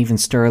 She didn't even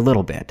stir a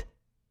little bit.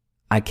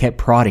 I kept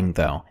prodding,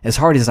 though, as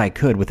hard as I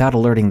could without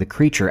alerting the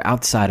creature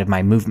outside of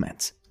my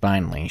movements.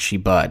 Finally, she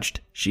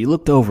budged. She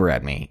looked over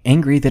at me,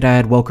 angry that I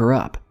had woke her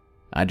up.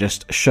 I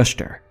just shushed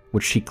her,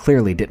 which she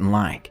clearly didn't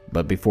like,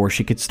 but before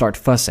she could start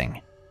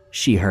fussing,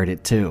 she heard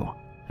it too.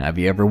 Have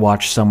you ever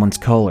watched someone's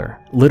color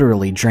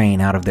literally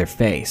drain out of their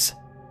face?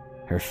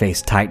 Her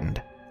face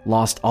tightened,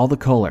 lost all the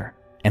color,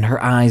 and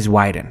her eyes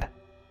widened.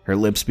 Her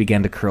lips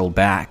began to curl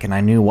back, and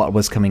I knew what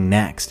was coming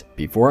next.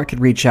 Before I could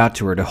reach out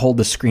to her to hold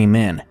the scream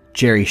in,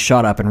 Jerry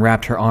shot up and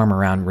wrapped her arm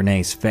around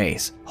Renee's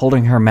face,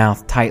 holding her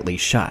mouth tightly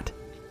shut.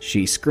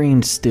 She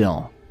screamed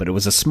still, but it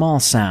was a small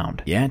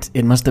sound, yet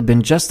it must have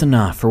been just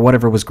enough for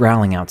whatever was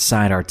growling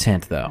outside our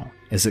tent, though.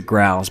 As the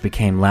growls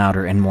became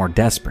louder and more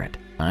desperate,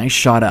 I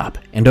shot up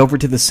and over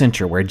to the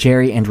center where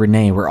Jerry and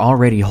Renee were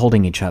already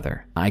holding each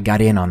other. I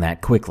got in on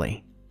that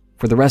quickly.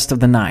 For the rest of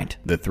the night,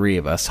 the 3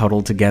 of us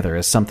huddled together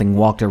as something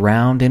walked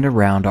around and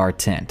around our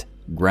tent,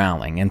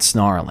 growling and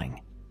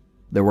snarling.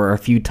 There were a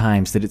few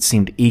times that it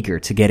seemed eager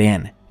to get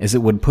in, as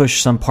it would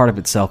push some part of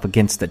itself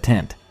against the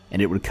tent,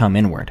 and it would come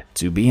inward.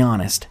 To be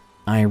honest,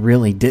 I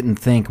really didn't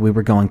think we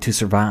were going to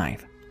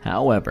survive.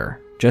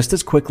 However, just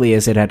as quickly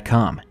as it had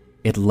come,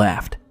 it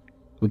left.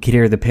 We could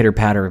hear the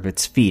pitter-patter of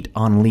its feet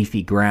on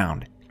leafy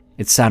ground.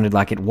 It sounded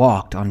like it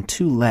walked on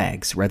 2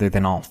 legs rather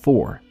than all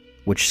 4,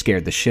 which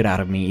scared the shit out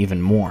of me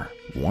even more.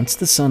 Once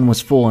the sun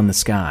was full in the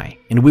sky,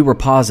 and we were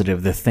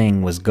positive the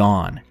thing was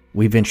gone,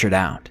 we ventured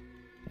out.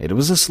 It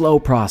was a slow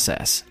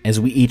process, as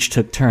we each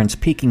took turns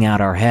peeking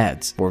out our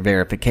heads for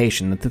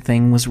verification that the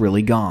thing was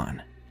really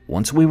gone.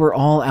 Once we were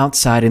all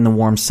outside in the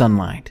warm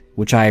sunlight,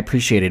 which I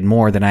appreciated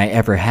more than I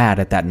ever had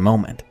at that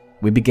moment,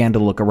 we began to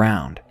look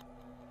around.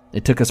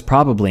 It took us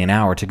probably an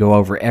hour to go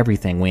over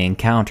everything we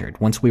encountered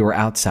once we were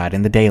outside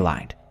in the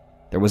daylight.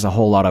 There was a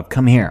whole lot of,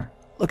 "Come here,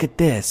 look at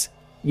this,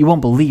 you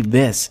won't believe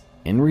this."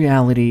 In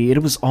reality,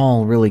 it was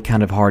all really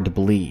kind of hard to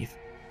believe,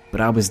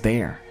 but I was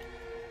there.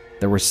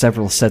 There were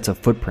several sets of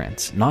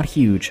footprints, not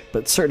huge,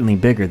 but certainly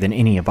bigger than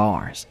any of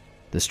ours.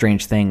 The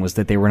strange thing was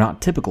that they were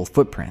not typical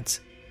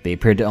footprints. They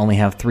appeared to only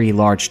have 3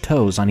 large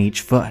toes on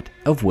each foot,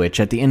 of which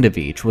at the end of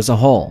each was a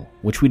hole,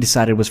 which we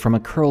decided was from a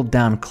curled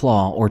down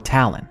claw or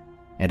talon.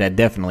 It had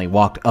definitely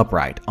walked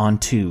upright on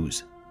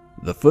 2s.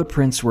 The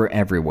footprints were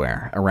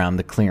everywhere around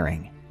the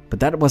clearing, but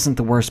that wasn't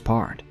the worst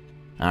part.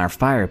 Our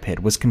fire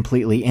pit was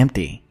completely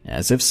empty,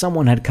 as if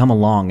someone had come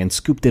along and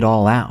scooped it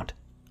all out.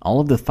 All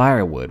of the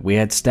firewood we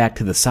had stacked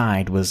to the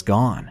side was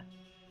gone.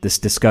 This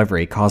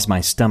discovery caused my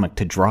stomach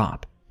to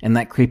drop, and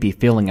that creepy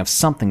feeling of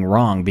something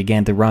wrong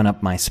began to run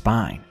up my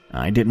spine.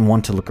 I didn't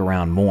want to look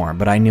around more,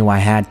 but I knew I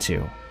had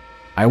to.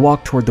 I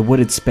walked toward the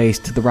wooded space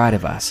to the right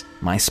of us,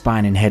 my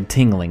spine and head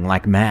tingling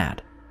like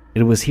mad.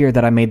 It was here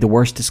that I made the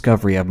worst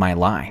discovery of my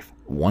life,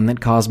 one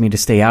that caused me to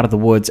stay out of the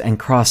woods and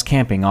cross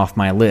camping off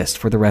my list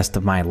for the rest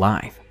of my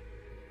life.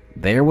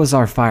 There was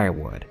our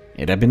firewood.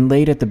 It had been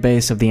laid at the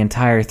base of the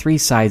entire 3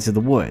 sides of the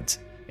woods.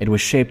 It was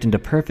shaped into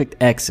perfect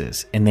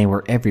X's, and they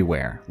were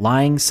everywhere,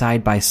 lying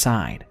side by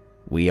side.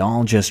 We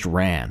all just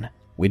ran.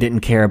 We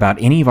didn't care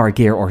about any of our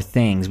gear or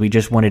things, we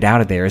just wanted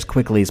out of there as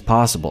quickly as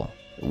possible.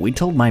 We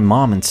told my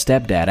mom and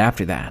stepdad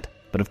after that,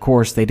 but of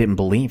course they didn't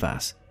believe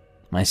us.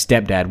 My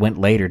stepdad went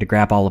later to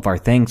grab all of our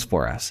things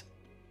for us,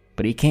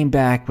 but he came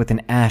back with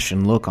an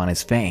ashen look on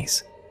his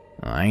face.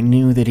 I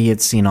knew that he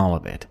had seen all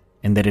of it,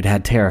 and that it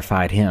had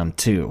terrified him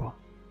too.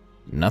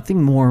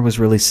 Nothing more was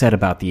really said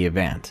about the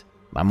event.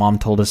 My mom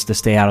told us to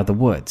stay out of the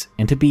woods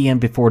and to be in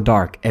before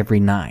dark every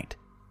night.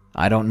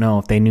 I don't know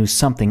if they knew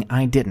something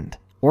I didn't,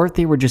 or if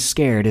they were just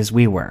scared as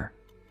we were.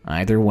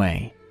 Either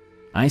way,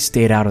 I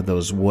stayed out of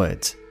those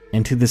woods,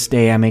 and to this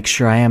day I make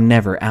sure I am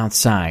never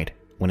outside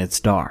when it's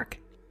dark.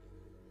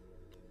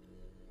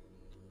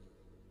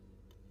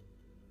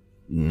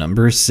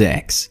 Number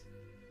 6.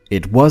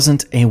 It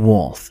wasn't a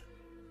wolf.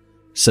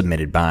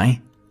 Submitted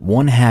by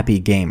One Happy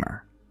Gamer.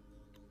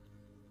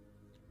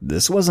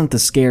 This wasn't the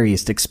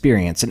scariest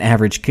experience an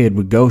average kid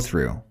would go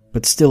through,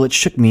 but still it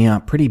shook me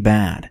up pretty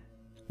bad.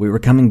 We were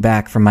coming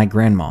back from my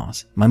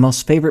grandma's, my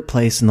most favorite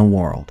place in the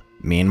world.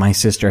 Me and my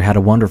sister had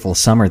a wonderful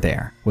summer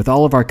there, with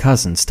all of our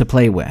cousins to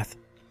play with.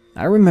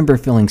 I remember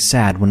feeling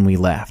sad when we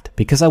left,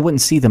 because I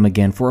wouldn't see them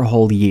again for a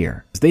whole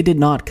year, as they did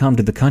not come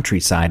to the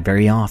countryside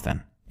very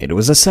often. It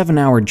was a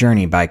 7-hour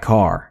journey by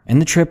car,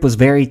 and the trip was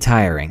very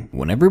tiring.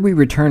 Whenever we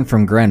returned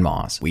from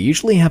grandma's, we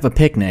usually have a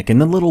picnic in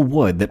the little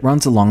wood that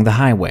runs along the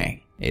highway.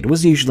 It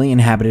was usually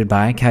inhabited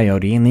by a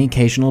coyote and the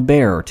occasional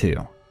bear or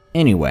two.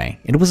 Anyway,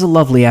 it was a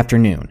lovely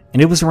afternoon,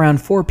 and it was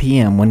around 4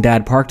 p.m. when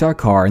Dad parked our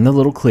car in the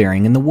little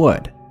clearing in the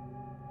wood.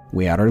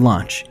 We had our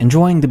lunch,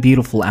 enjoying the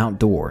beautiful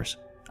outdoors.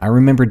 I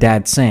remember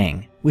Dad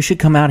saying, "We should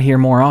come out here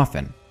more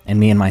often," and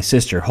me and my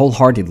sister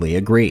wholeheartedly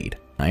agreed.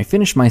 I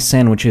finished my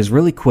sandwiches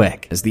really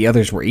quick. As the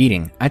others were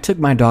eating, I took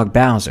my dog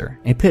Bowser,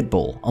 a pit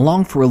bull,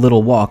 along for a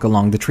little walk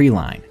along the tree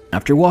line.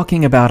 After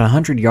walking about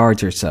 100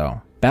 yards or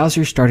so,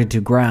 Bowser started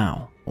to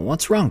growl.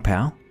 "What's wrong,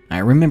 pal?" I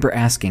remember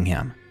asking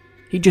him.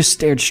 He just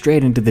stared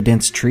straight into the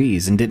dense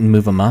trees and didn't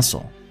move a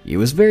muscle. He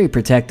was very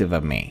protective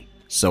of me,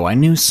 so I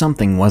knew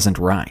something wasn't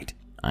right.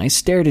 I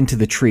stared into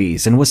the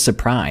trees and was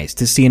surprised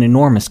to see an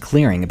enormous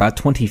clearing about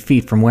 20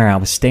 feet from where I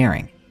was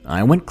staring.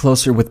 I went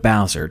closer with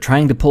Bowser,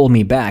 trying to pull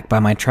me back by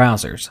my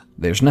trousers.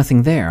 There's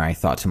nothing there, I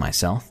thought to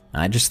myself.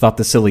 I just thought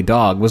the silly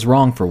dog was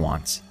wrong for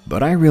once.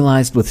 But I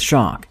realized with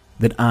shock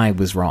that I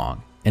was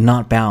wrong, and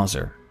not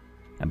Bowser.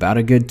 About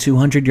a good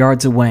 200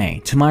 yards away,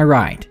 to my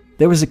right,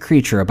 there was a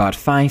creature about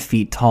 5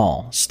 feet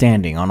tall,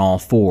 standing on all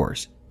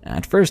fours.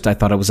 At first I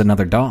thought it was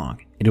another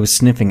dog. It was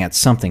sniffing at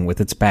something with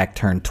its back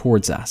turned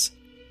towards us.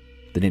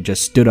 Then it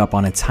just stood up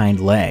on its hind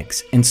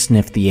legs and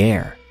sniffed the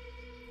air.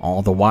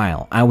 All the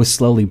while, I was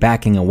slowly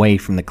backing away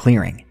from the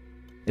clearing,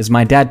 as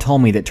my dad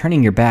told me that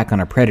turning your back on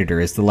a predator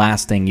is the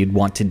last thing you'd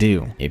want to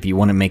do if you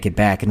want to make it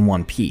back in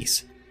one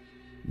piece.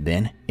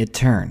 Then it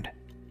turned.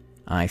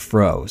 I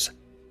froze.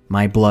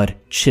 My blood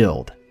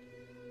chilled.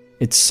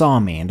 It saw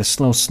me, and a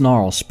slow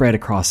snarl spread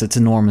across its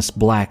enormous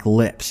black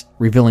lips,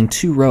 revealing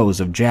 2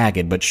 rows of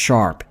jagged but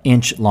sharp,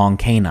 inch-long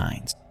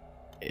canines.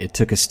 It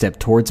took a step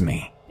towards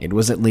me. It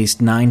was at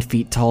least 9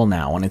 feet tall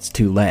now on its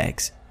 2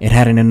 legs. It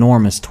had an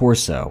enormous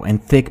torso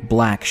and thick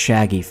black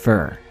shaggy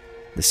fur.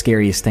 The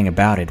scariest thing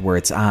about it were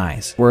its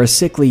eyes, were a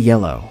sickly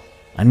yellow.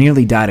 I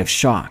nearly died of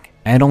shock.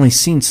 I had only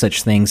seen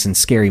such things in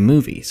scary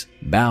movies.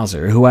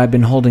 Bowser, who I had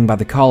been holding by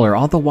the collar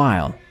all the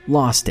while,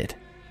 lost it.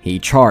 He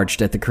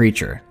charged at the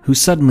creature, who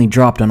suddenly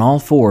dropped on all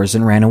fours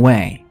and ran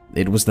away.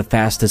 It was the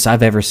fastest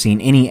I've ever seen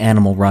any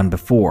animal run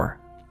before.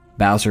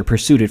 Bowser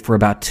pursued it for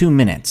about 2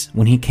 minutes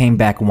when he came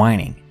back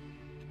whining.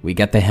 We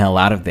got the hell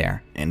out of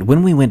there, and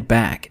when we went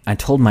back, I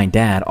told my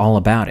dad all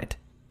about it.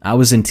 I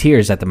was in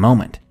tears at the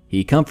moment.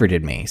 He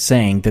comforted me,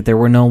 saying that there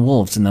were no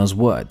wolves in those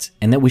woods,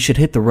 and that we should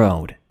hit the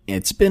road.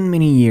 It's been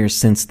many years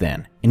since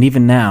then, and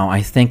even now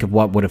I think of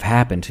what would have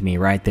happened to me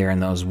right there in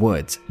those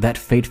woods, that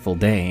fateful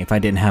day, if I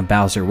didn't have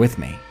Bowser with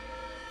me.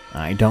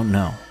 I don't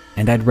know,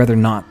 and I'd rather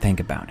not think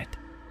about it.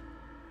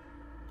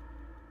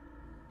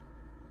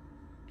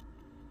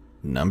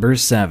 Number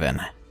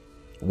 7.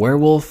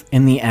 Werewolf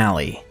in the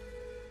Alley.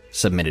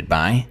 Submitted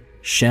by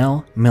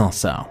Shell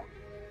Milso.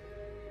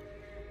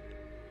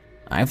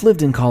 I've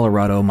lived in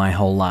Colorado my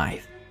whole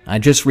life. I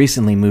just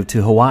recently moved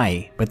to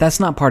Hawaii, but that's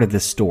not part of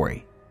this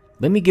story.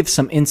 Let me give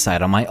some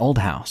insight on my old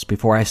house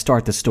before I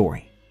start the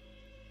story.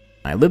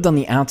 I lived on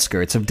the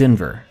outskirts of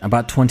Denver,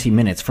 about 20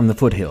 minutes from the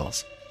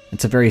foothills.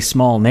 It's a very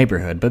small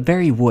neighborhood, but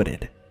very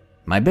wooded.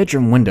 My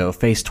bedroom window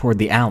faced toward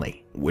the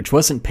alley, which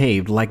wasn't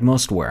paved like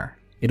most were.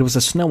 It was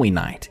a snowy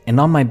night, and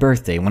on my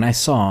birthday when I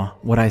saw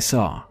what I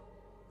saw.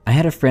 I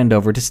had a friend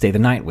over to stay the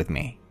night with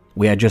me.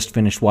 We had just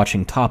finished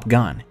watching Top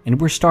Gun, and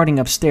were starting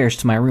upstairs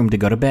to my room to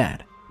go to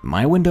bed.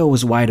 My window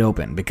was wide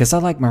open because I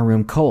like my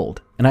room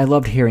cold, and I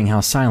loved hearing how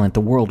silent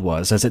the world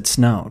was as it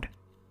snowed.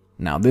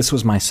 Now, this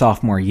was my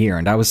sophomore year,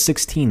 and I was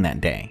 16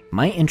 that day.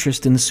 My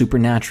interest in the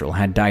supernatural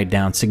had died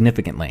down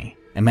significantly.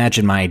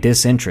 Imagine my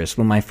disinterest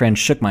when my friend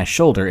shook my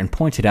shoulder and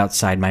pointed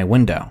outside my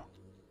window.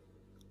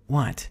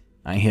 "What?"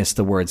 I hissed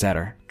the words at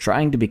her,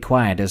 trying to be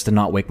quiet as to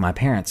not wake my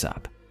parents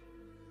up.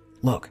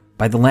 "Look,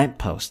 by the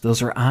lamppost,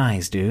 those are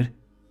eyes, dude."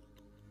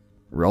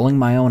 Rolling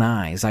my own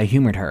eyes, I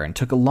humored her and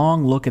took a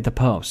long look at the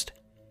post.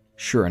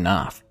 Sure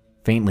enough,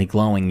 faintly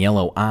glowing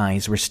yellow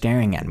eyes were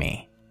staring at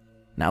me.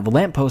 Now, the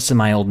lampposts in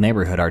my old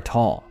neighborhood are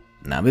tall.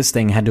 Now, this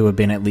thing had to have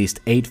been at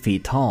least 8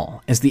 feet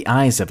tall, as the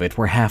eyes of it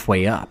were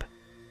halfway up.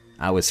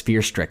 I was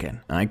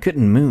fear-stricken. I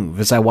couldn't move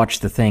as I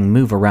watched the thing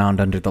move around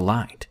under the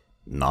light.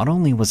 Not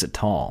only was it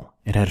tall,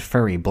 it had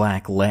furry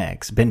black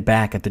legs bent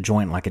back at the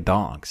joint like a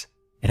dog's.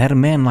 It had a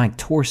man-like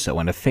torso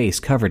and a face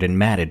covered in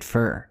matted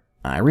fur.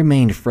 I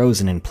remained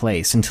frozen in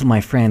place until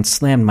my friend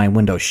slammed my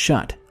window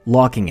shut,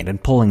 locking it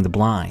and pulling the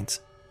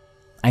blinds.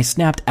 I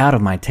snapped out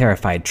of my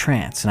terrified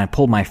trance and I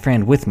pulled my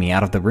friend with me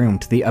out of the room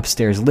to the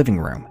upstairs living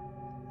room.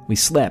 We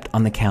slept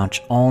on the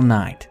couch all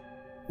night.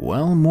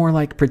 Well, more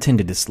like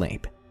pretended to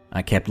sleep.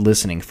 I kept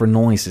listening for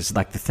noises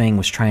like the thing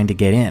was trying to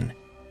get in.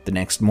 The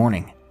next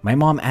morning, my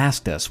mom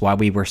asked us why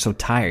we were so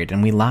tired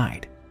and we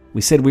lied.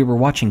 We said we were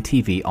watching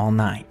TV all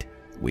night.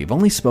 We've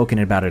only spoken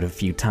about it a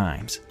few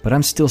times, but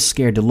I'm still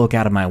scared to look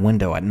out of my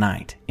window at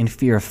night in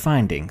fear of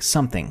finding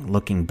something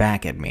looking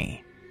back at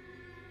me.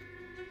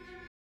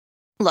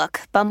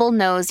 Look, Bumble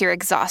knows you're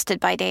exhausted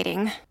by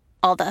dating.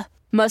 All the,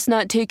 must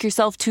not take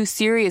yourself too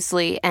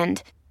seriously,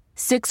 and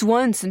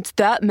 6'1" since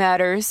that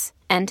matters,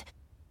 and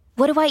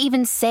what do I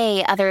even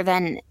say other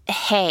than,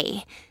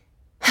 hey?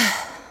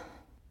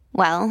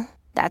 Well,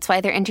 that's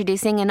why they're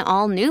introducing an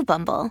all-new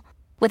Bumble,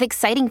 with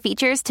exciting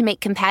features to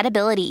make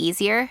compatibility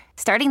easier,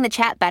 starting the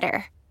chat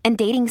better, and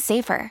dating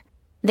safer.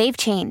 They've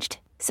changed,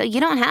 so you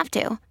don't have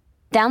to.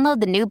 Download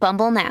the new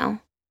Bumble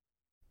now.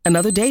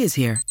 Another day is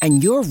here,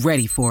 and you're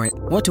ready for it.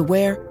 What to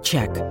wear?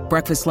 Check.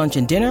 Breakfast, lunch,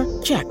 and dinner?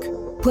 Check.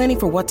 Planning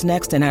for what's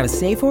next and how to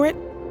save for it?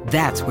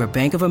 That's where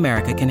Bank of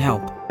America can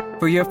help.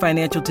 For your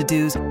financial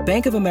to-dos,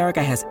 Bank of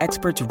America has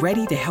experts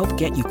ready to help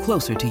get you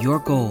closer to your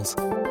goals.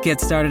 Get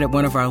started at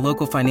one of our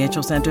local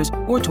financial centers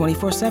or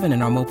 24/7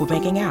 in our mobile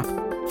banking app.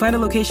 Find a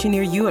location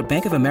near you at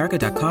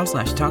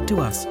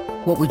bankofamerica.com/talktous.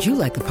 What would you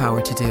like the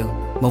power to do?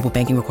 Mobile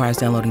banking requires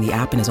downloading the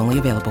app and is only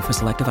available for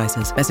select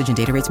devices. Message and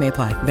data rates may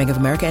apply. Bank of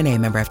America N.A.,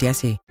 member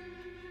FDIC.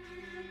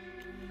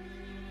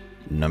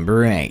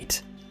 Number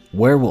 8.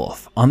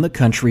 Werewolf on the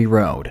Country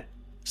Road.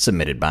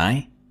 Submitted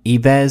by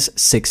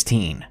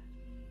Yves16.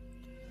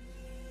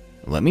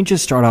 Let me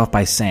just start off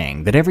by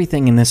saying that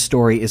everything in this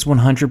story is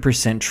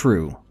 100%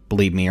 true,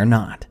 believe me or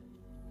not.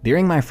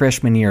 During my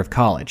freshman year of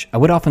college, I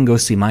would often go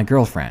see my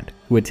girlfriend,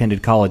 who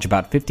attended college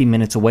about 50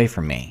 minutes away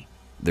from me.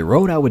 The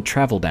road I would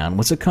travel down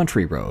was a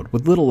country road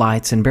with little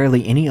lights and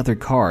barely any other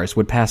cars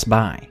would pass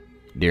by.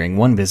 During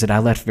one visit, I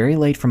left very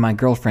late from my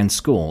girlfriend's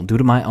school due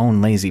to my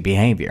own lazy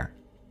behavior.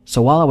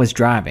 So while I was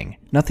driving,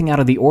 nothing out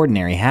of the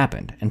ordinary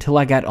happened until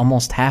I got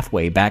almost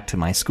halfway back to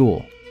my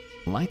school.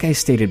 Like I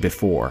stated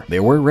before,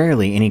 there were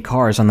rarely any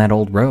cars on that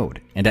old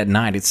road, and at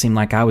night it seemed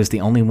like I was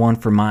the only one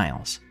for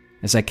miles.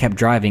 As I kept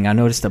driving, I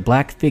noticed a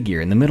black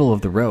figure in the middle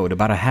of the road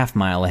about a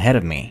half-mile ahead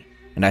of me,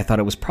 and I thought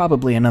it was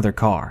probably another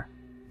car.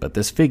 But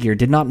this figure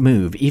did not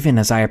move even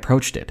as I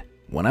approached it.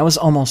 When I was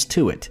almost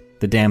to it,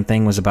 the damn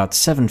thing was about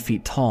 7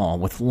 feet tall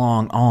with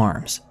long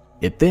arms.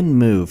 It then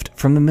moved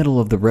from the middle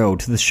of the road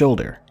to the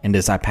shoulder, and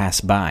as I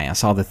passed by, I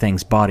saw the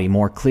thing's body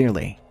more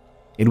clearly.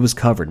 It was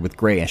covered with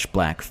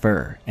grayish-black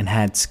fur and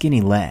had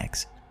skinny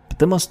legs. But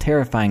the most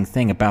terrifying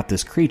thing about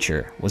this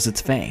creature was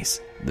its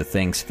face. The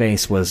thing's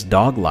face was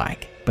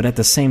dog-like, but at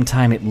the same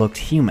time it looked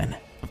human.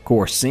 Of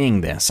course,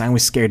 seeing this, I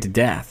was scared to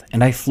death,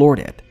 and I floored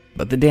it.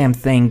 But the damn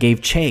thing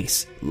gave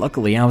chase.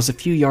 Luckily, I was a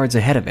few yards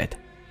ahead of it.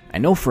 I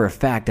know for a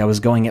fact I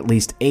was going at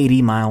least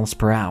 80 miles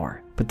per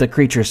hour, but the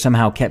creature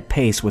somehow kept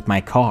pace with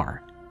my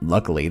car.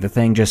 Luckily, the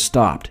thing just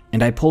stopped,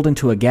 and I pulled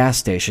into a gas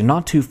station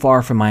not too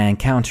far from my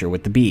encounter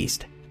with the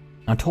beast.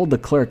 I told the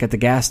clerk at the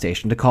gas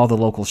station to call the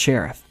local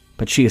sheriff,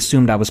 but she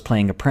assumed I was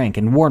playing a prank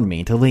and warned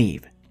me to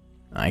leave.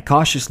 I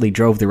cautiously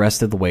drove the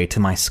rest of the way to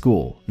my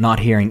school, not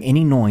hearing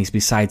any noise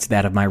besides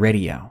that of my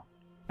radio.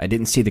 I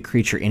didn't see the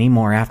creature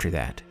anymore after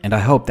that, and I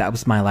hope that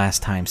was my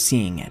last time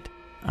seeing it.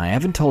 I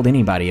haven't told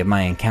anybody of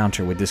my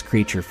encounter with this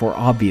creature for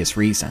obvious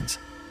reasons,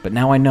 but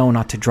now I know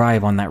not to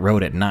drive on that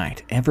road at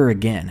night ever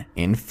again,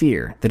 in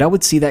fear that I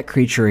would see that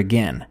creature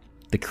again,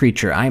 the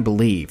creature I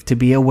believe to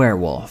be a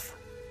werewolf.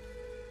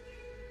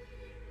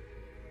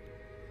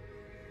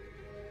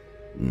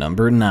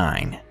 Number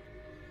 9.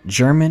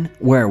 German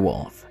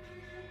Werewolf.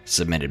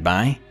 Submitted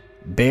by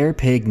Bear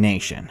Pig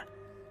Nation.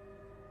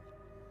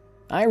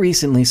 I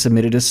recently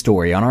submitted a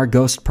story on our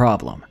ghost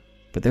problem,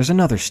 but there's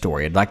another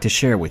story I'd like to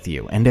share with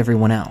you and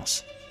everyone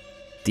else.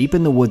 Deep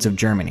in the woods of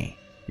Germany,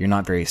 you're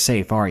not very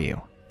safe, are you?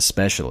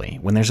 Especially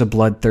when there's a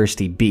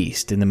bloodthirsty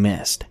beast in the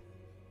mist.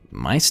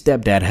 My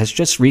stepdad has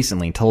just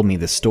recently told me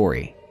this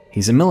story.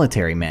 He's a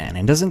military man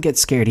and doesn't get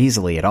scared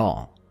easily at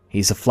all.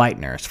 He's a flight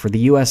nurse for the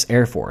US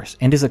Air Force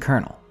and is a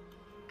colonel.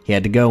 He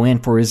had to go in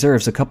for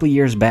reserves a couple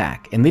years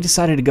back, and they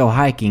decided to go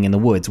hiking in the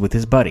woods with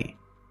his buddy.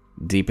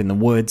 Deep in the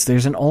woods,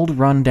 there's an old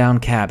run-down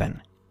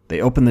cabin. They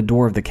opened the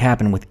door of the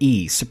cabin with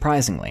ease,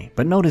 surprisingly,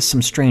 but noticed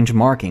some strange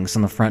markings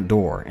on the front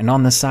door and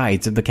on the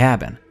sides of the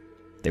cabin.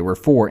 There were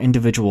 4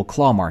 individual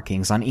claw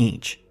markings on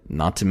each,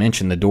 not to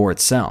mention the door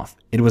itself.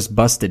 It was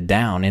busted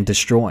down and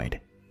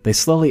destroyed. They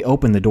slowly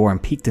opened the door and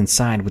peeked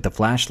inside with a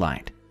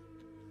flashlight.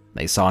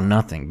 They saw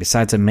nothing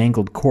besides a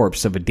mangled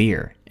corpse of a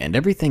deer, and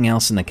everything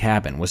else in the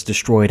cabin was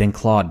destroyed and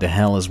clawed to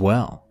hell as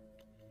well.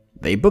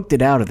 They booked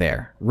it out of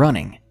there,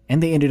 running,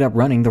 and they ended up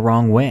running the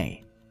wrong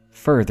way,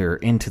 further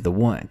into the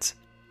woods.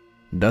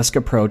 Dusk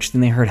approached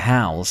and they heard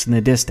howls in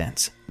the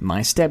distance. My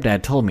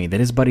stepdad told me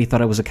that his buddy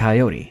thought it was a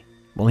coyote.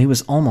 Well, he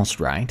was almost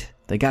right.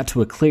 They got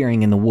to a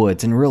clearing in the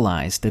woods and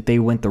realized that they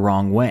went the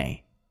wrong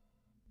way.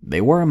 They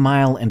were 1.5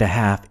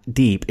 miles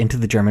deep into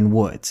the German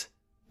woods,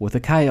 with a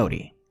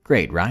coyote.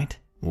 Great, right?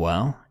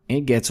 Well,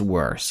 it gets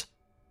worse.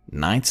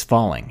 Night's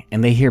falling,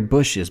 and they hear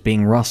bushes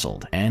being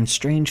rustled and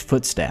strange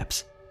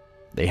footsteps.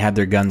 They had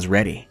their guns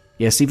ready.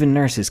 Yes, even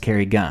nurses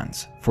carry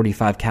guns,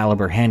 .45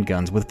 caliber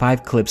handguns with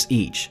 5 clips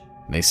each.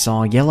 They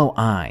saw yellow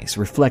eyes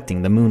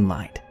reflecting the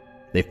moonlight.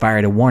 They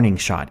fired a warning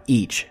shot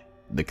each.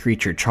 The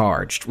creature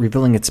charged,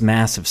 revealing its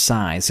massive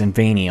size and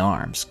veiny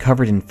arms,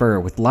 covered in fur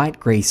with light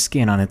gray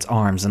skin on its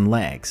arms and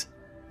legs.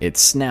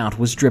 Its snout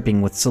was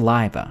dripping with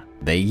saliva.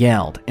 They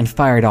yelled and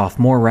fired off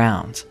more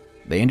rounds.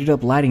 They ended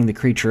up lighting the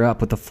creature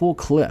up with a full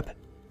clip.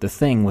 The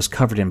thing was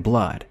covered in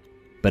blood,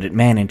 but it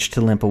managed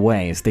to limp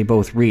away as they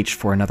both reached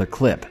for another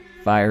clip,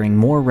 firing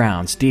more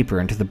rounds deeper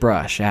into the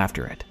brush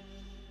after it.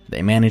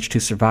 They managed to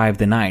survive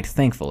the night,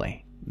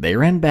 thankfully. They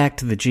ran back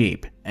to the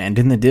Jeep, and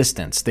in the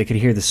distance they could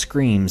hear the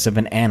screams of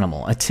an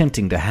animal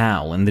attempting to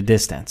howl in the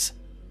distance.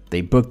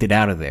 They booked it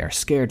out of there,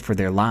 scared for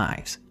their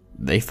lives.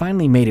 They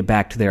finally made it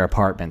back to their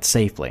apartment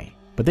safely,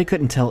 but they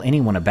couldn't tell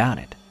anyone about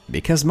it,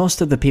 because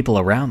most of the people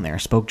around there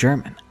spoke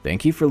German.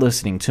 Thank you for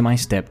listening to my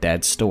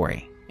stepdad's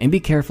story, and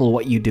be careful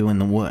what you do in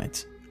the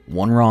woods.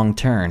 One wrong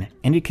turn,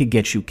 and it could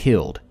get you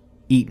killed,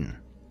 eaten,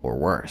 or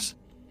worse.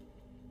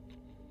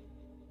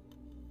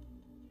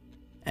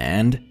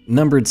 And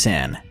number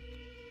 10.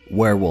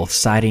 Werewolf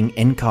sighting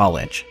in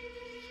college.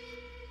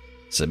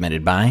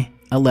 Submitted by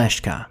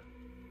Aleshka.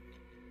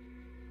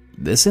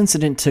 This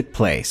incident took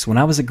place when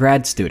I was a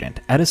grad student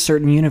at a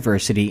certain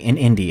university in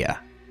India.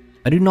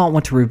 I do not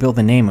want to reveal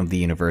the name of the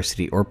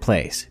university or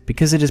place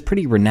because it is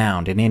pretty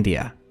renowned in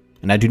India,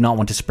 and I do not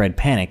want to spread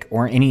panic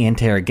or any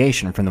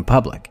interrogation from the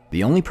public.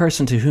 The only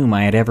person to whom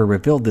I had ever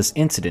revealed this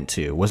incident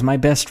to was my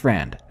best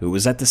friend, who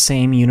was at the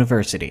same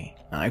university.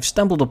 I've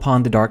stumbled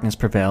upon the Darkness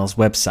Prevails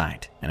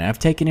website, and I've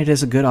taken it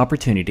as a good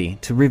opportunity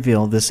to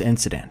reveal this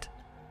incident.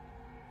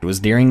 It was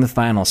during the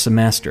final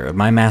semester of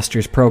my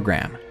master's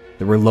program.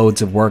 There were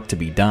loads of work to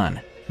be done.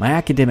 My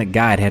academic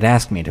guide had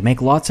asked me to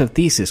make lots of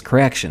thesis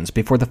corrections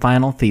before the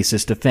final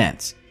thesis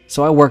defense,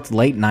 so I worked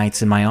late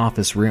nights in my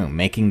office room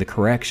making the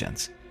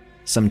corrections.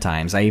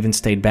 Sometimes I even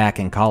stayed back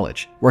in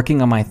college,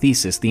 working on my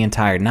thesis the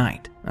entire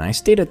night. I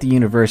stayed at the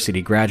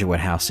university graduate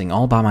housing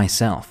all by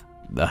myself.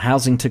 The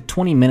housing took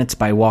 20 minutes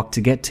by walk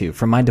to get to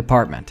from my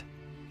department.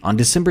 On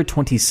December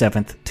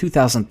 27th,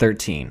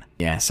 2013,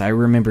 yes, I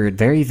remember it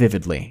very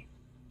vividly,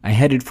 I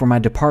headed for my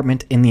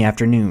department in the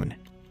afternoon.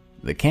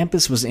 The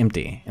campus was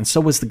empty, and so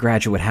was the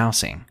graduate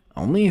housing.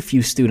 Only a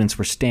few students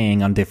were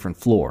staying on different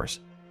floors.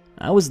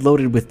 I was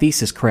loaded with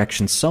thesis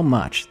corrections so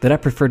much that I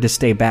preferred to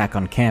stay back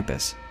on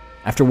campus.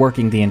 After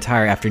working the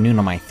entire afternoon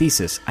on my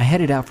thesis, I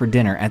headed out for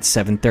dinner at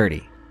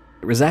 7:30.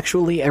 It was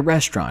actually a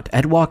restaurant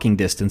at walking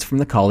distance from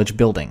the college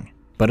building,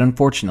 but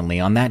unfortunately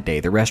on that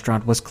day the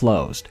restaurant was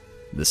closed.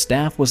 The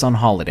staff was on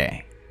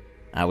holiday.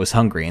 I was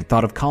hungry and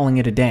thought of calling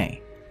it a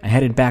day. I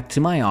headed back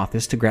to my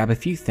office to grab a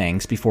few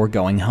things before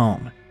going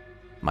home.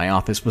 My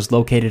office was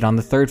located on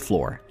the 3rd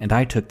floor, and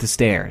I took the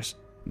stairs.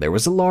 There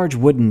was a large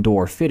wooden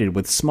door fitted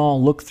with small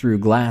look-through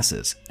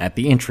glasses at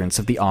the entrance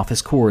of the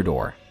office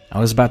corridor. I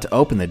was about to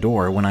open the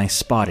door when I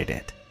spotted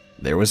it.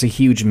 There was a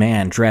huge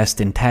man dressed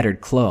in tattered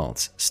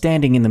clothes,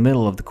 standing in the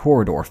middle of the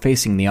corridor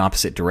facing the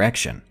opposite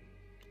direction.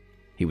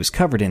 He was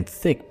covered in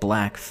thick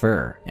black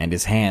fur, and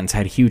his hands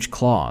had huge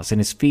claws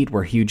and his feet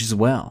were huge as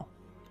well.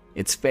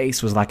 Its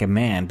face was like a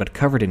man but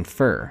covered in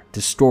fur,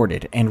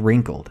 distorted and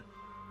wrinkled.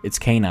 Its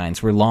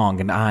canines were long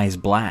and eyes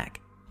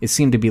black. It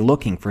seemed to be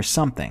looking for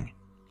something.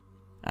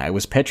 I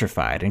was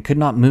petrified and could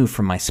not move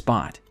from my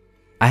spot.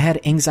 I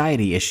had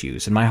anxiety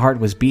issues and my heart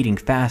was beating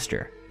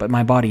faster, but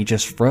my body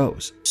just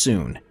froze.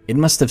 Soon, it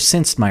must have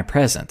sensed my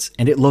presence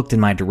and it looked in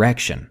my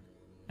direction.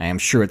 I am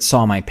sure it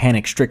saw my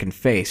panic-stricken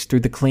face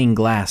through the clean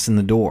glass in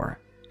the door.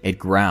 It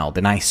growled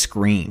and I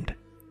screamed.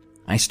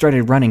 I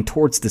started running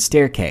towards the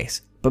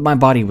staircase, but my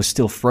body was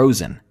still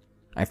frozen.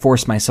 I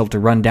forced myself to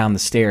run down the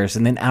stairs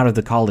and then out of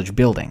the college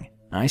building.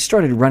 I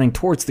started running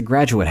towards the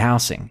graduate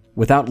housing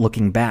without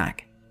looking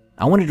back.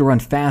 I wanted to run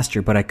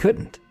faster, but I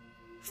couldn't.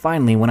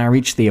 Finally, when I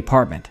reached the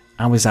apartment,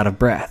 I was out of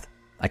breath.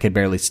 I could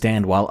barely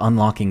stand while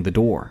unlocking the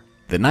door.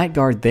 The night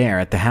guard there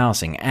at the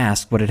housing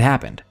asked what had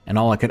happened, and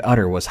all I could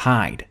utter was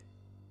hide.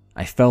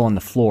 I fell on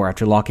the floor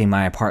after locking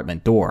my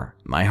apartment door,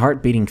 my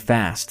heart beating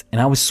fast,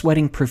 and I was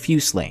sweating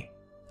profusely.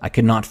 I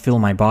could not feel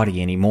my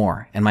body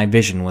anymore, and my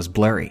vision was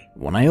blurry.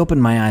 When I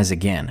opened my eyes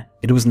again,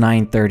 it was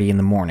 9:30 in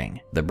the morning.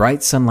 The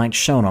bright sunlight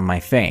shone on my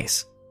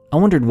face. I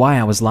wondered why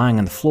I was lying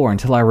on the floor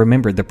until I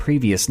remembered the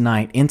previous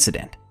night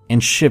incident,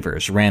 and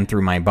shivers ran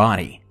through my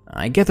body.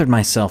 I gathered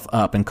myself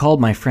up and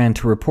called my friend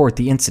to report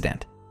the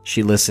incident.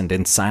 She listened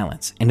in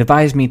silence and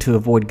advised me to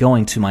avoid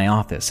going to my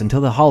office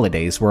until the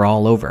holidays were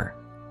all over.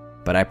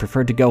 But I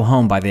preferred to go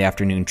home by the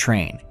afternoon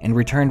train and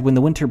returned when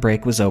the winter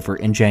break was over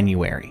in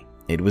January.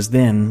 It was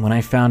then when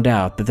I found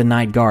out that the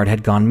night guard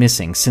had gone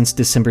missing since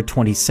December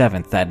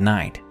 27th that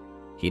night.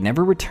 He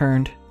never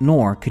returned,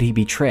 nor could he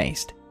be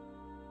traced.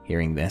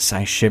 Hearing this,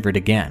 I shivered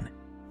again,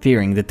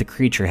 fearing that the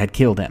creature had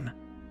killed him.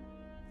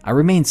 I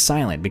remained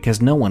silent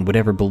because no one would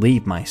ever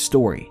believe my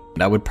story,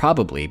 and I would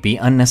probably be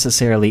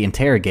unnecessarily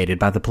interrogated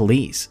by the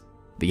police.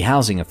 The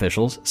housing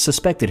officials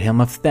suspected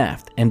him of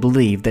theft and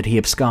believed that he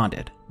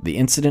absconded. The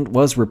incident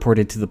was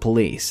reported to the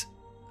police.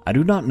 I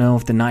do not know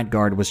if the night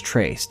guard was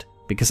traced,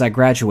 because I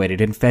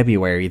graduated in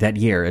February that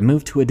year and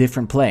moved to a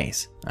different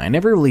place. I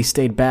never really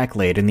stayed back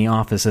late in the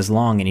office as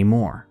long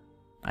anymore.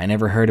 I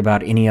never heard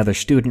about any other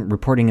student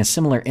reporting a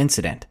similar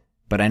incident,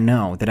 but I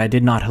know that I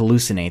did not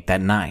hallucinate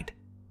that night.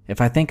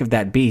 If I think of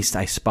that beast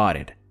I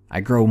spotted, I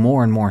grow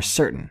more and more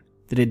certain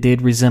that it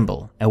did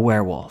resemble a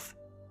werewolf.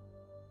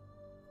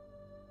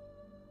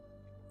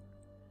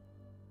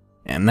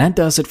 And that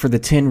does it for the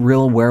 10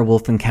 real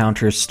werewolf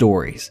encounters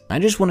stories. I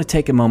just want to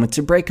take a moment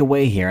to break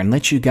away here and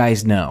let you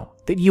guys know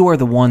that you are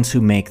the ones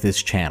who make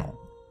this channel.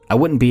 I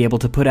wouldn't be able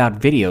to put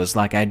out videos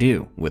like I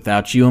do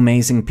without you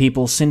amazing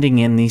people sending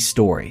in these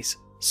stories.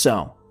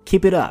 So,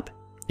 keep it up.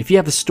 If you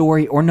have a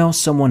story or know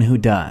someone who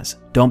does,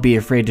 don't be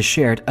afraid to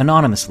share it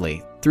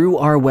anonymously through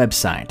our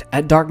website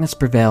at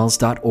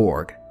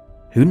darknessprevails.org.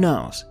 Who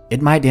knows,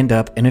 it might end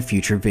up in a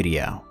future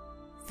video.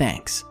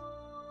 Thanks.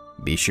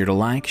 Be sure to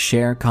like,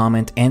 share,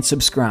 comment, and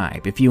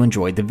subscribe if you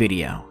enjoyed the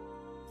video.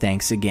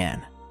 Thanks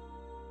again.